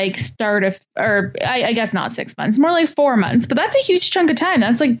like start of, or I guess not 6 months, more like 4 months, but that's a huge chunk of time.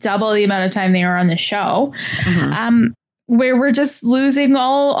 That's like double the amount of time they were on the show, where we're just losing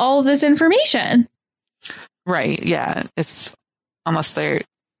all of this information. Right. Yeah. It's unless they're,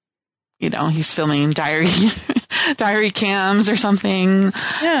 he's filming diary cams or something.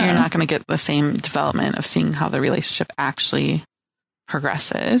 Yeah. You're not going to get the same development of seeing how the relationship actually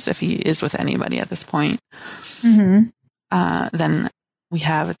progresses if he is with anybody at this point. Then we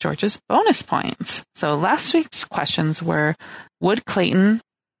have George's bonus points. So last week's questions were, would Clayton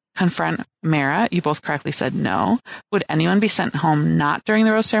confront Mara? You both correctly said no. Would anyone be sent home not during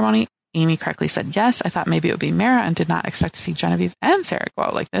the rose ceremony? Amy correctly said yes. I thought maybe it would be Mara and did not expect to see Genevieve and Sarah go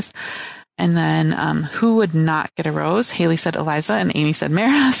out like this. And then who would not get a rose? Haley said Eliza and Amy said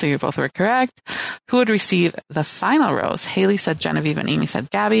Mara, so you both were correct. Who would receive the final rose? Haley said Genevieve and Amy said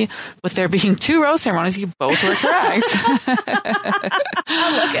Gabby. With there being 2 rose ceremonies, you both were correct.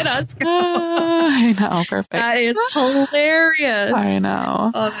 Look at us go. I know, perfect. That is hilarious. I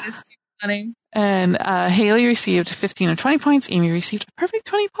know. Oh, that is too funny. And Haley received 15 of 20 points. Amy received a perfect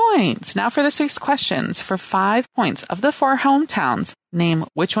 20 points. Now for this week's questions. For 5 points of the 4 hometowns, name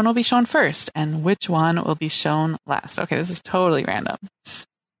which one will be shown first and which one will be shown last. Okay, this is totally random.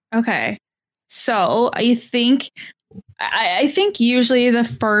 Okay. So I think usually the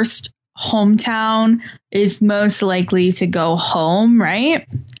first hometown is most likely to go home, right?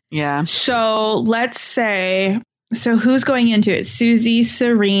 Yeah. So let's say, who's going into it? Susie,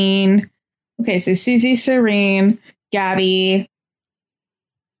 Serene. Okay, so Susie, Serene, Gabby,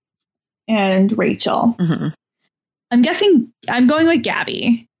 and Rachel. I'm guessing I'm going with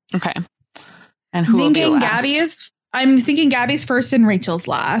Gabby. Okay. And who will be last? I'm thinking Gabby's first and Rachel's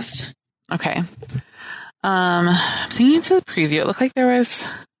last. Okay. Thinking to the preview, it looked like there was,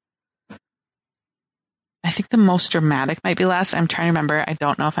 I think the most dramatic might be last. I'm trying to remember. I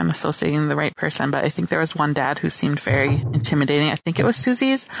don't know if I'm associating the right person, but I think there was one dad who seemed very intimidating. I think it was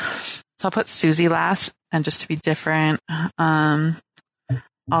Susie's. So I'll put Susie last, and just to be different, I'll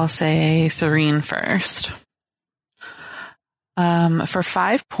say Serene first. For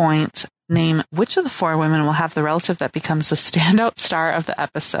 5 points, name which of the 4 women will have the relative that becomes the standout star of the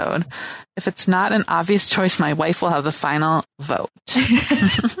episode. If it's not an obvious choice, my wife will have the final vote.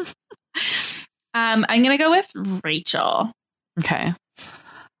 I'm going to go with Rachel. Okay.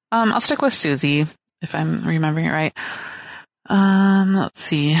 I'll stick with Susie, if I'm remembering it right. Let's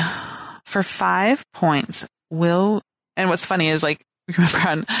see. For 5 points, and what's funny is like, remember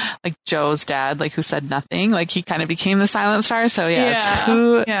on like Joe's dad, like who said nothing, like he kind of became the silent star. So it's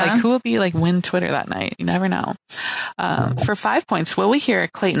who will be like win Twitter that night. You never know. For 5 points, will we hear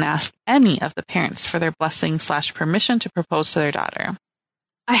Clayton ask any of the parents for their blessing / permission to propose to their daughter?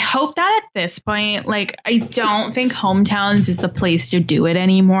 I hope that at this point, like, I don't think hometowns is the place to do it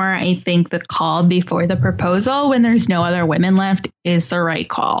anymore. I think the call before the proposal, when there's no other women left, is the right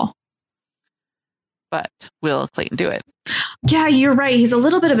call. But will Clayton do it? Yeah, you're right. He's a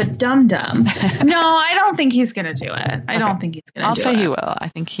little bit of a dum-dum. No, I don't think he's going to do it. I don't think he's going to do it. I'll say he will. I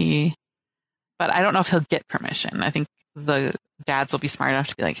think but I don't know if he'll get permission. I think the dads will be smart enough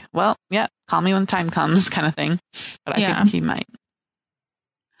to be like, well, yeah, call me when the time comes kind of thing. But I think he might.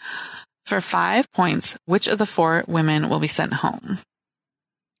 For 5 points, which of the 4 women will be sent home?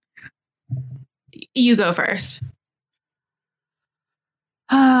 You go first.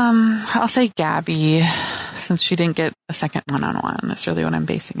 I'll say Gabby, since she didn't get a second one-on-one. That's really what I'm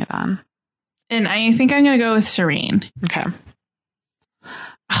basing it on. And I think I'm going to go with Serene. Okay.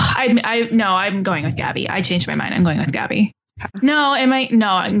 I'm going with Gabby. I changed my mind. I'm going with Gabby. Okay. No,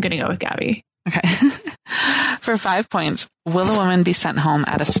 I'm going to go with Gabby. Okay. For 5 points, will a woman be sent home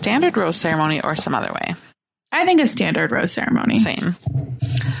at a standard rose ceremony or some other way? I think a standard rose ceremony. Same.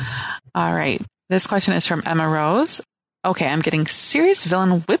 All right. This question is from Emma Rose. Okay, I'm getting serious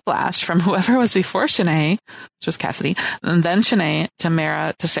villain whiplash from whoever was before Shanae, which was Cassidy, and then Shanae to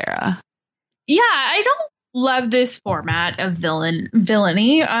Mara to Sarah. Yeah, I don't love this format of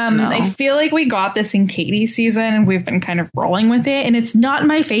villainy. No. I feel like we got this in Katie's season and we've been kind of rolling with it, and it's not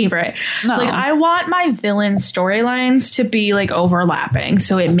my favorite. No. Like, I want my villain storylines to be like overlapping,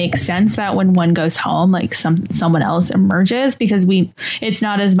 so it makes sense that when one goes home, like someone else emerges, because it's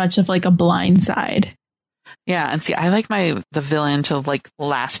not as much of like a blind side. Yeah, and see, I like the villain to like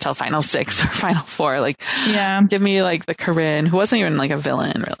last till final 6 or final 4. Like, yeah, give me like the Corinne, who wasn't even like a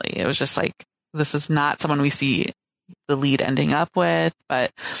villain really. It was just like, this is not someone we see the lead ending up with,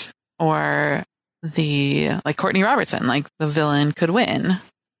 or the like Courtney Robertson, like the villain could win.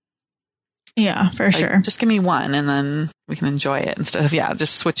 Yeah, for sure. Just give me one, and then we can enjoy it instead of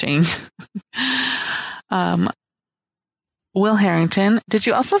just switching. Will Harrington, did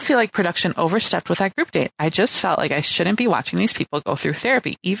you also feel like production overstepped with that group date? I just felt like I shouldn't be watching these people go through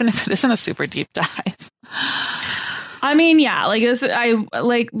therapy, even if it isn't a super deep dive. I mean, yeah, like this,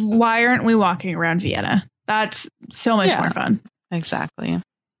 why aren't we walking around Vienna? That's so much more fun. Exactly.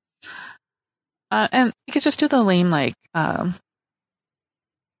 And you could just do the lame, like, lie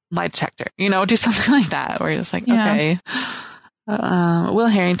detector, do something like that, where you're just like, okay. Will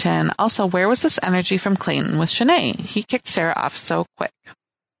Harrington, also, where was this energy from Clayton with Shanae? He kicked Sarah off so quick.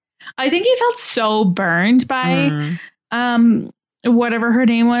 I think he felt so burned by whatever her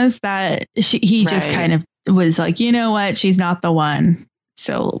name was that he just kind of was like, you know what, she's not the one,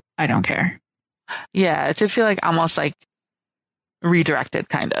 so I don't care. Yeah, it did feel like almost like redirected,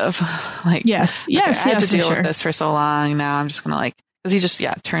 kind of. Like, yes, I had to deal with this for so long. Now I'm just gonna because he just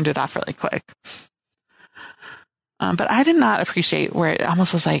turned it off really quick. But I did not appreciate where it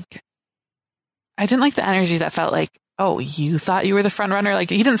almost was like, I didn't like the energy that felt like, oh, you thought you were the front runner. Like,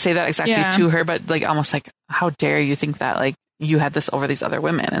 he didn't say that exactly to her, but like almost like, how dare you think that like you had this over these other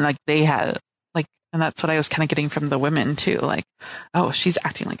women, and like they had like, and that's what I was kind of getting from the women too. Like, oh, she's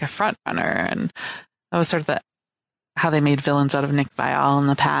acting like a front runner, and that was sort of how they made villains out of Nick Viall in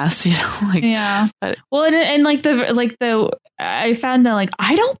the past, like, but and like the I found that like,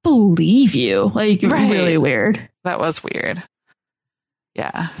 I don't believe you, like, really weird. That was weird.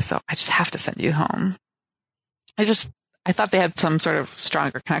 Yeah. So I just have to send you home. I thought they had some sort of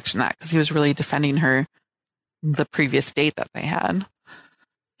stronger connection to that, because he was really defending her the previous date that they had.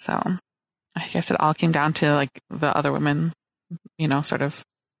 So I guess it all came down to like the other women, sort of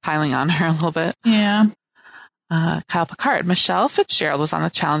piling on her a little bit. Yeah. Kyle Picard. Michelle Fitzgerald was on the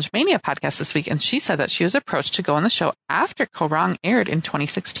Challenge Mania podcast this week, and she said that she was approached to go on the show after Korong aired in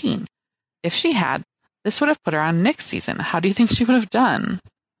 2016. If she had, this would have put her on Nick's season. How do you think she would have done?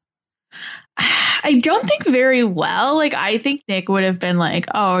 I don't think very well. Like, I think Nick would have been like,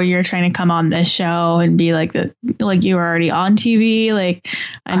 oh, you're trying to come on this show and be like you were already on TV. Like,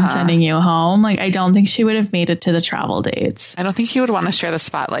 I'm sending you home. Like, I don't think she would have made it to the travel dates. I don't think he would want to share the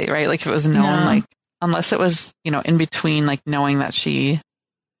spotlight, right? Like, if it was known, like, unless it was, in between, like, knowing that she,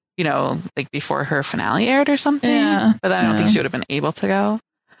 like before her finale aired or something. Yeah. But I don't think she would have been able to go.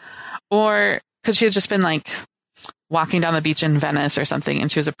 Or could she have just been like walking down the beach in Venice or something,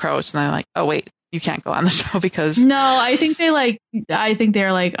 and she was approached, and they're like, oh, wait, you can't go on the show because. No, I think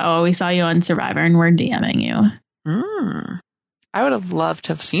they're like, oh, we saw you on Survivor and we're DMing you. I would have loved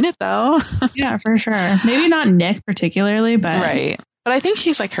to have seen it though. Yeah, for sure. Maybe not Nick particularly, but. Right. But I think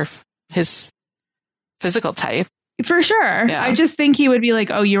he's like his physical type. For sure. Yeah. I just think he would be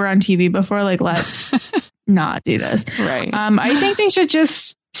like, oh, you were on TV before. Like, let's not do this. Right. I think they should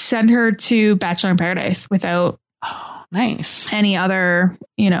just send her to Bachelor in Paradise without nice any other,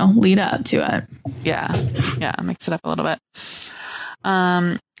 lead up to it. Yeah. Yeah. Mix it up a little bit.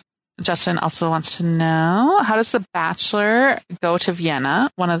 Justin also wants to know, how does The Bachelor go to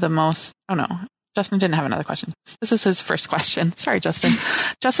Vienna? One of the most, Justin didn't have another question. This is his first question. Sorry, Justin.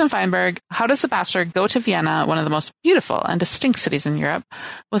 Justin Feinberg, how does The Bachelor go to Vienna, one of the most beautiful and distinct cities in Europe,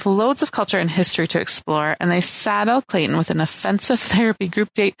 with loads of culture and history to explore, and they saddle Clayton with an offensive therapy group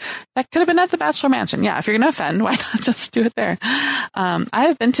date that could have been at the Bachelor Mansion? Yeah, if you're going to offend, why not just do it there? I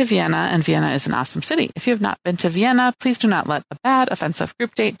have been to Vienna, and Vienna is an awesome city. If you have not been to Vienna, please do not let a bad, offensive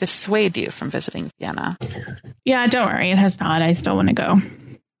group date dissuade you from visiting Vienna. Yeah, don't worry. It has not. I still want to go.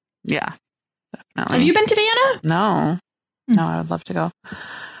 Yeah. Definitely. Have you been to Vienna? No. No, I would love to go.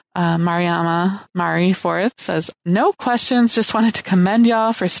 Mari Forth says, no questions. Just wanted to commend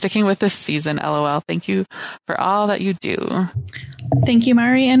y'all for sticking with this season. LOL. Thank you for all that you do. Thank you,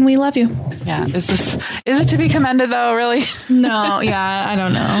 Mari, and we love you. Yeah. Is it to be commended though, really? No, yeah, I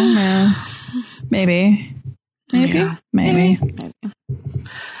don't know. Yeah. Maybe.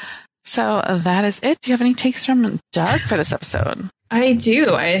 So that is it. Do you have any takes from Doug for this episode? I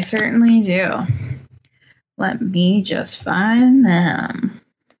do. I certainly do. Let me just find them.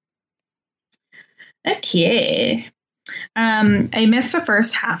 Okay. I missed the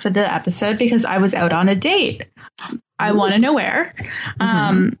first half of the episode because I was out on a date. I want to know where.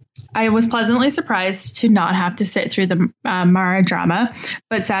 I was pleasantly surprised to not have to sit through the Mara drama,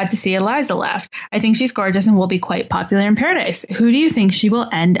 but sad to see Eliza left. I think she's gorgeous and will be quite popular in Paradise. Who do you think she will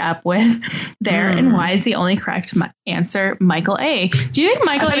end up with there, and why is the only correct answer Michael A? Do you think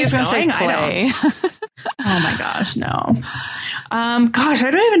Michael A is going? I don't. Oh my gosh, no. Gosh, I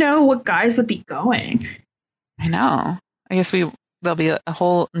don't even know what guys would be going. I know. I guess there'll be a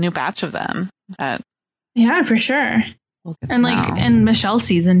whole new batch of them. Yeah, for sure. And Michelle's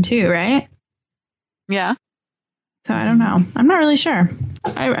season too, right? Yeah. So I don't know. I'm not really sure.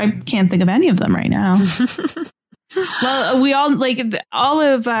 I can't think of any of them right now. Well, we all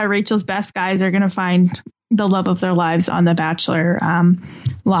of Rachel's best guys are going to find the love of their lives on the Bachelor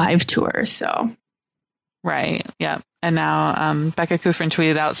live tour. So. Right. Yeah. And now Becca Kufrin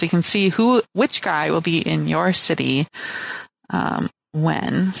tweeted out so you can see which guy will be in your city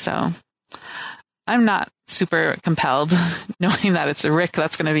when. So I'm not super compelled knowing that it's Rick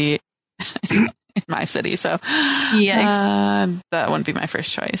that's going to be in my city. So that wouldn't be my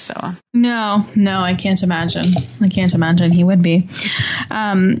first choice. So no, I can't imagine. He would be.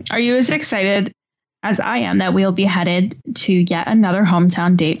 Are you as excited as I am that we'll be headed to yet another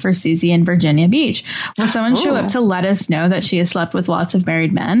hometown date for Susie in Virginia Beach? Will someone show up to let us know that she has slept with lots of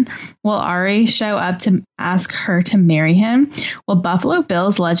married men? Will Ari show up to ask her to marry him? Will Buffalo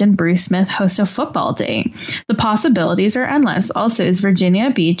Bills legend Bruce Smith host a football date? The possibilities are endless. Also, is Virginia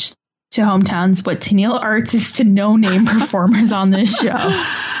Beach to hometowns what Tennille Arts is to no-name performers on this show?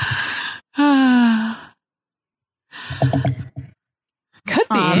 Could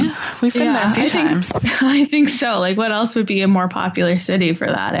be. We've been there a few times. I think so. Like, what else would be a more popular city for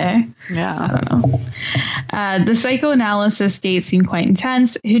that, eh? Yeah. I don't know. The psychoanalysis date seemed quite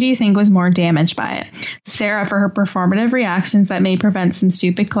intense. Who do you think was more damaged by it? Sarah for her performative reactions that may prevent some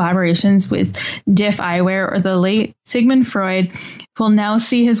stupid collaborations with Diff Eyewear, or the late Sigmund Freud, who will now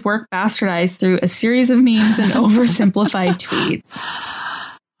see his work bastardized through a series of memes and oversimplified tweets?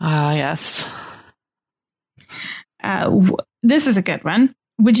 Yes. This is a good one.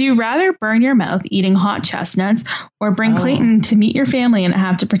 Would you rather burn your mouth eating hot chestnuts or bring Clayton to meet your family and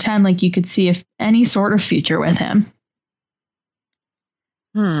have to pretend like you could see any sort of future with him?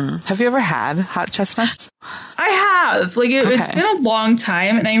 Have you ever had hot chestnuts? I have. It's been a long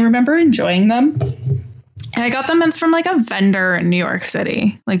time, and I remember enjoying them. And I got them from a vendor in New York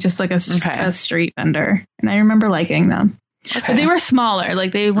City, a street vendor. And I remember liking them. Okay. But they were smaller.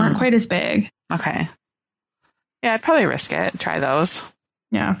 They weren't quite as big. Okay. Yeah, I'd probably risk it. Try those.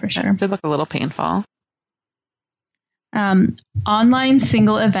 Yeah, for sure. They look a little painful. Online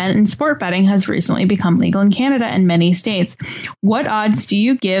single event and sport betting has recently become legal in Canada and many states. What odds do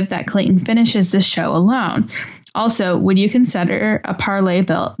you give that Clayton finishes the show alone? Also, would you consider a parlay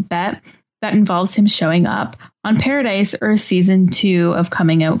bet that involves him showing up on Paradise or season 2 of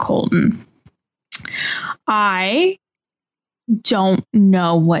Coming Out Colton? I don't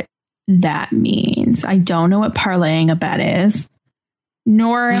know what that means. I don't know what parlaying a bet is,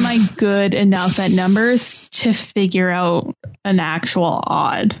 nor am I good enough at numbers to figure out an actual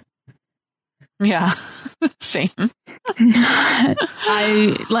odd. Yeah, same. I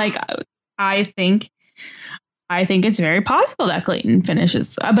think it's very possible that Clayton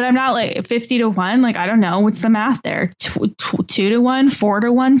finishes, but I'm not 50 to 1. I don't know. What's the math there? 2 to 1, 4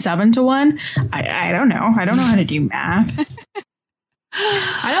 to 1, 7 to 1. I don't know. I don't know how to do math.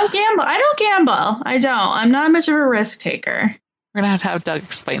 I don't gamble. I don't. I'm not much of a risk taker. We're going to have Doug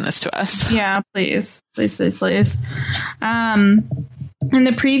explain this to us. Yeah, please. In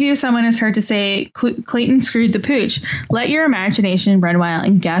the preview, someone is heard to say, Clayton screwed the pooch. Let your imagination run wild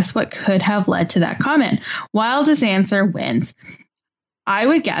and guess what could have led to that comment. Wildest answer wins. I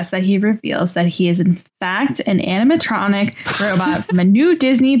would guess that he reveals that he is in fact an animatronic robot from a new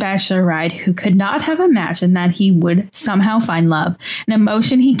Disney Bachelor ride who could not have imagined that he would somehow find love, an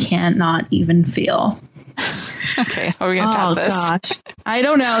emotion he cannot even feel. Okay, how are we going to top this? Oh, gosh. I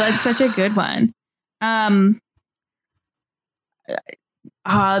don't know. That's such a good one.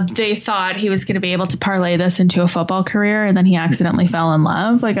 They thought he was going to be able to parlay this into a football career, and then he accidentally fell in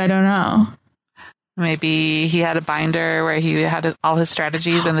love. Like, I don't know. Maybe he had a binder where he had all his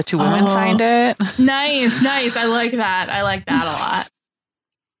strategies and the two women find it. Nice. I like that. I like that a lot.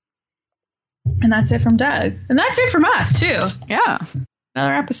 And that's it from Doug. And that's it from us, too. Yeah.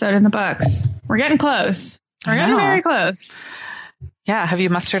 Another episode in the books. We're getting close. We're getting very close. Yeah. Have you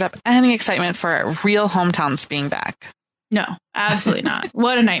mustered up any excitement for real hometowns being back? No, absolutely not.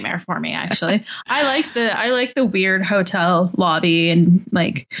 What a nightmare for me, actually. I like the weird hotel lobby and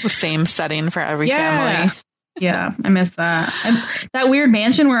like the same setting for every family. Yeah, I miss that. That weird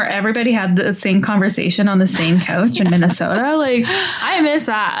mansion where everybody had the same conversation on the same couch in Minnesota. Like, I miss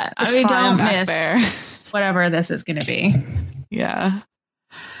that. I don't miss there. Whatever this is going to be. Yeah.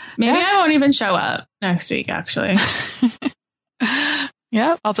 Maybe I won't even show up next week, actually.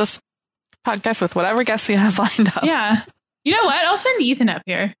 Yeah, I'll just podcast with whatever guests we have lined up. Yeah. You know what? I'll send Ethan up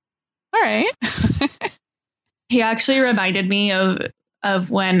here. All right. He actually reminded me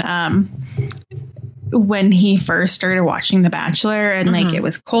of when he first started watching The Bachelor, and like it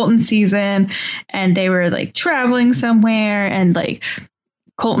was Colton season, and they were like traveling somewhere, and like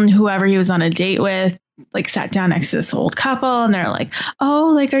Colton, whoever he was on a date with, like sat down next to this old couple, and they're like,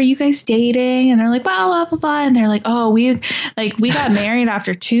 "Oh, like, are you guys dating?" And they're like, "Blah blah blah blah," and they're like, "Oh, we got married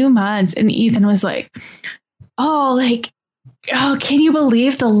after 2 months." And Ethan was like, "Oh, like, oh, can you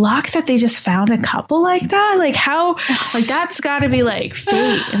believe the luck that they just found a couple like that? Like, how, like, that's got to be like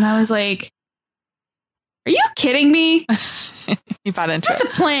fate." And I was like, "Are you kidding me?" You bought into That's it.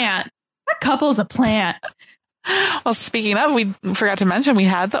 That's a plant. That couple's a plant. Well, speaking of, we forgot to mention we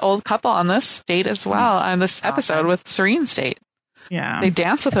had the old couple on this date as well on this episode with Serene's date. Yeah. They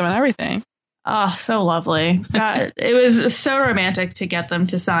danced with him and everything. Oh, so lovely. God, it was so romantic to get them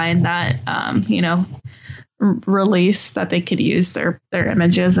to sign that, release that they could use their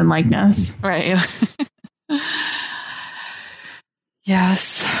images and likeness. Right.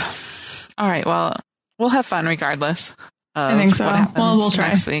 Yes. All right. Well, we'll have fun regardless. I think so. What happens we'll try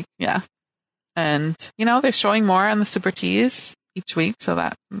next week. Yeah. And, they're showing more on the Super Tease each week. So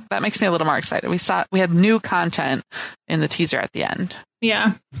that makes me a little more excited. We had new content in the teaser at the end.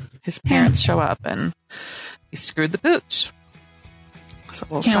 Yeah. His parents show up and he screwed the pooch. So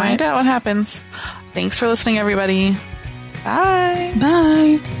we'll find out what happens. Thanks for listening, everybody. Bye.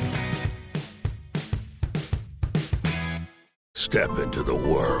 Bye. Step into the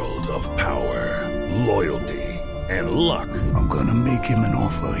world of power, loyalty, and luck. I'm gonna make him an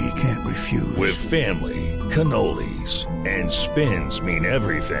offer he can't refuse. With family, cannolis, and spins mean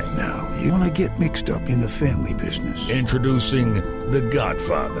everything. Now, you wanna get mixed up in the family business. Introducing The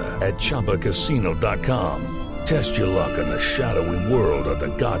Godfather at ChumbaCasino.com. Test your luck in the shadowy world of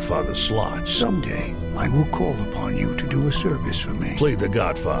The Godfather slot. Someday, I will call upon you to do a service for me. Play The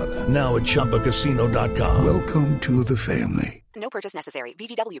Godfather now at ChumbaCasino.com. Welcome to the family. No purchase necessary.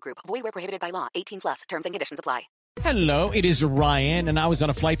 VGW Group. Void where prohibited by law. 18+. Terms and conditions apply. Hello, it is Ryan, and I was on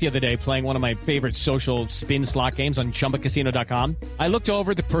a flight the other day playing one of my favorite social spin slot games on ChumbaCasino.com. I looked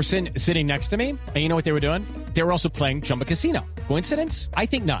over at the person sitting next to me, and you know what they were doing? They were also playing Chumba Casino. Coincidence? I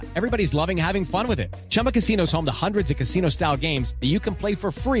think not. Everybody's loving having fun with it. Chumba Casino is home to hundreds of casino-style games that you can play for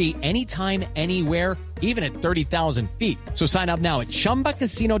free anytime, anywhere, even at 30,000 feet. So sign up now at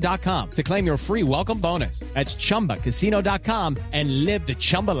ChumbaCasino.com to claim your free welcome bonus. That's ChumbaCasino.com and live the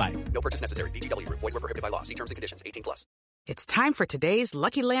Chumba life. No purchase necessary. VGW Group. Void where prohibited by law. See terms and conditions. 18+. It's time for today's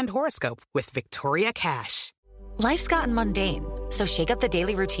Lucky Land horoscope with Victoria Cash. Life's gotten mundane, so shake up the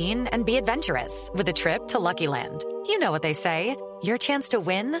daily routine and be adventurous with a trip to Lucky Land. You know what they say. Your chance to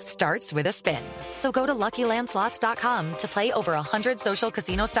win starts with a spin. So go to LuckyLandSlots.com to play over 100 social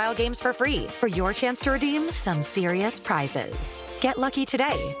casino-style games for free for your chance to redeem some serious prizes. Get lucky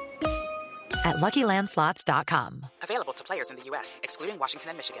today at LuckyLandSlots.com. Available to players in the U.S., excluding Washington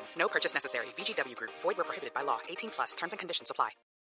and Michigan. No purchase necessary. VGW Group. Void where prohibited by law. 18+. Terms and conditions apply.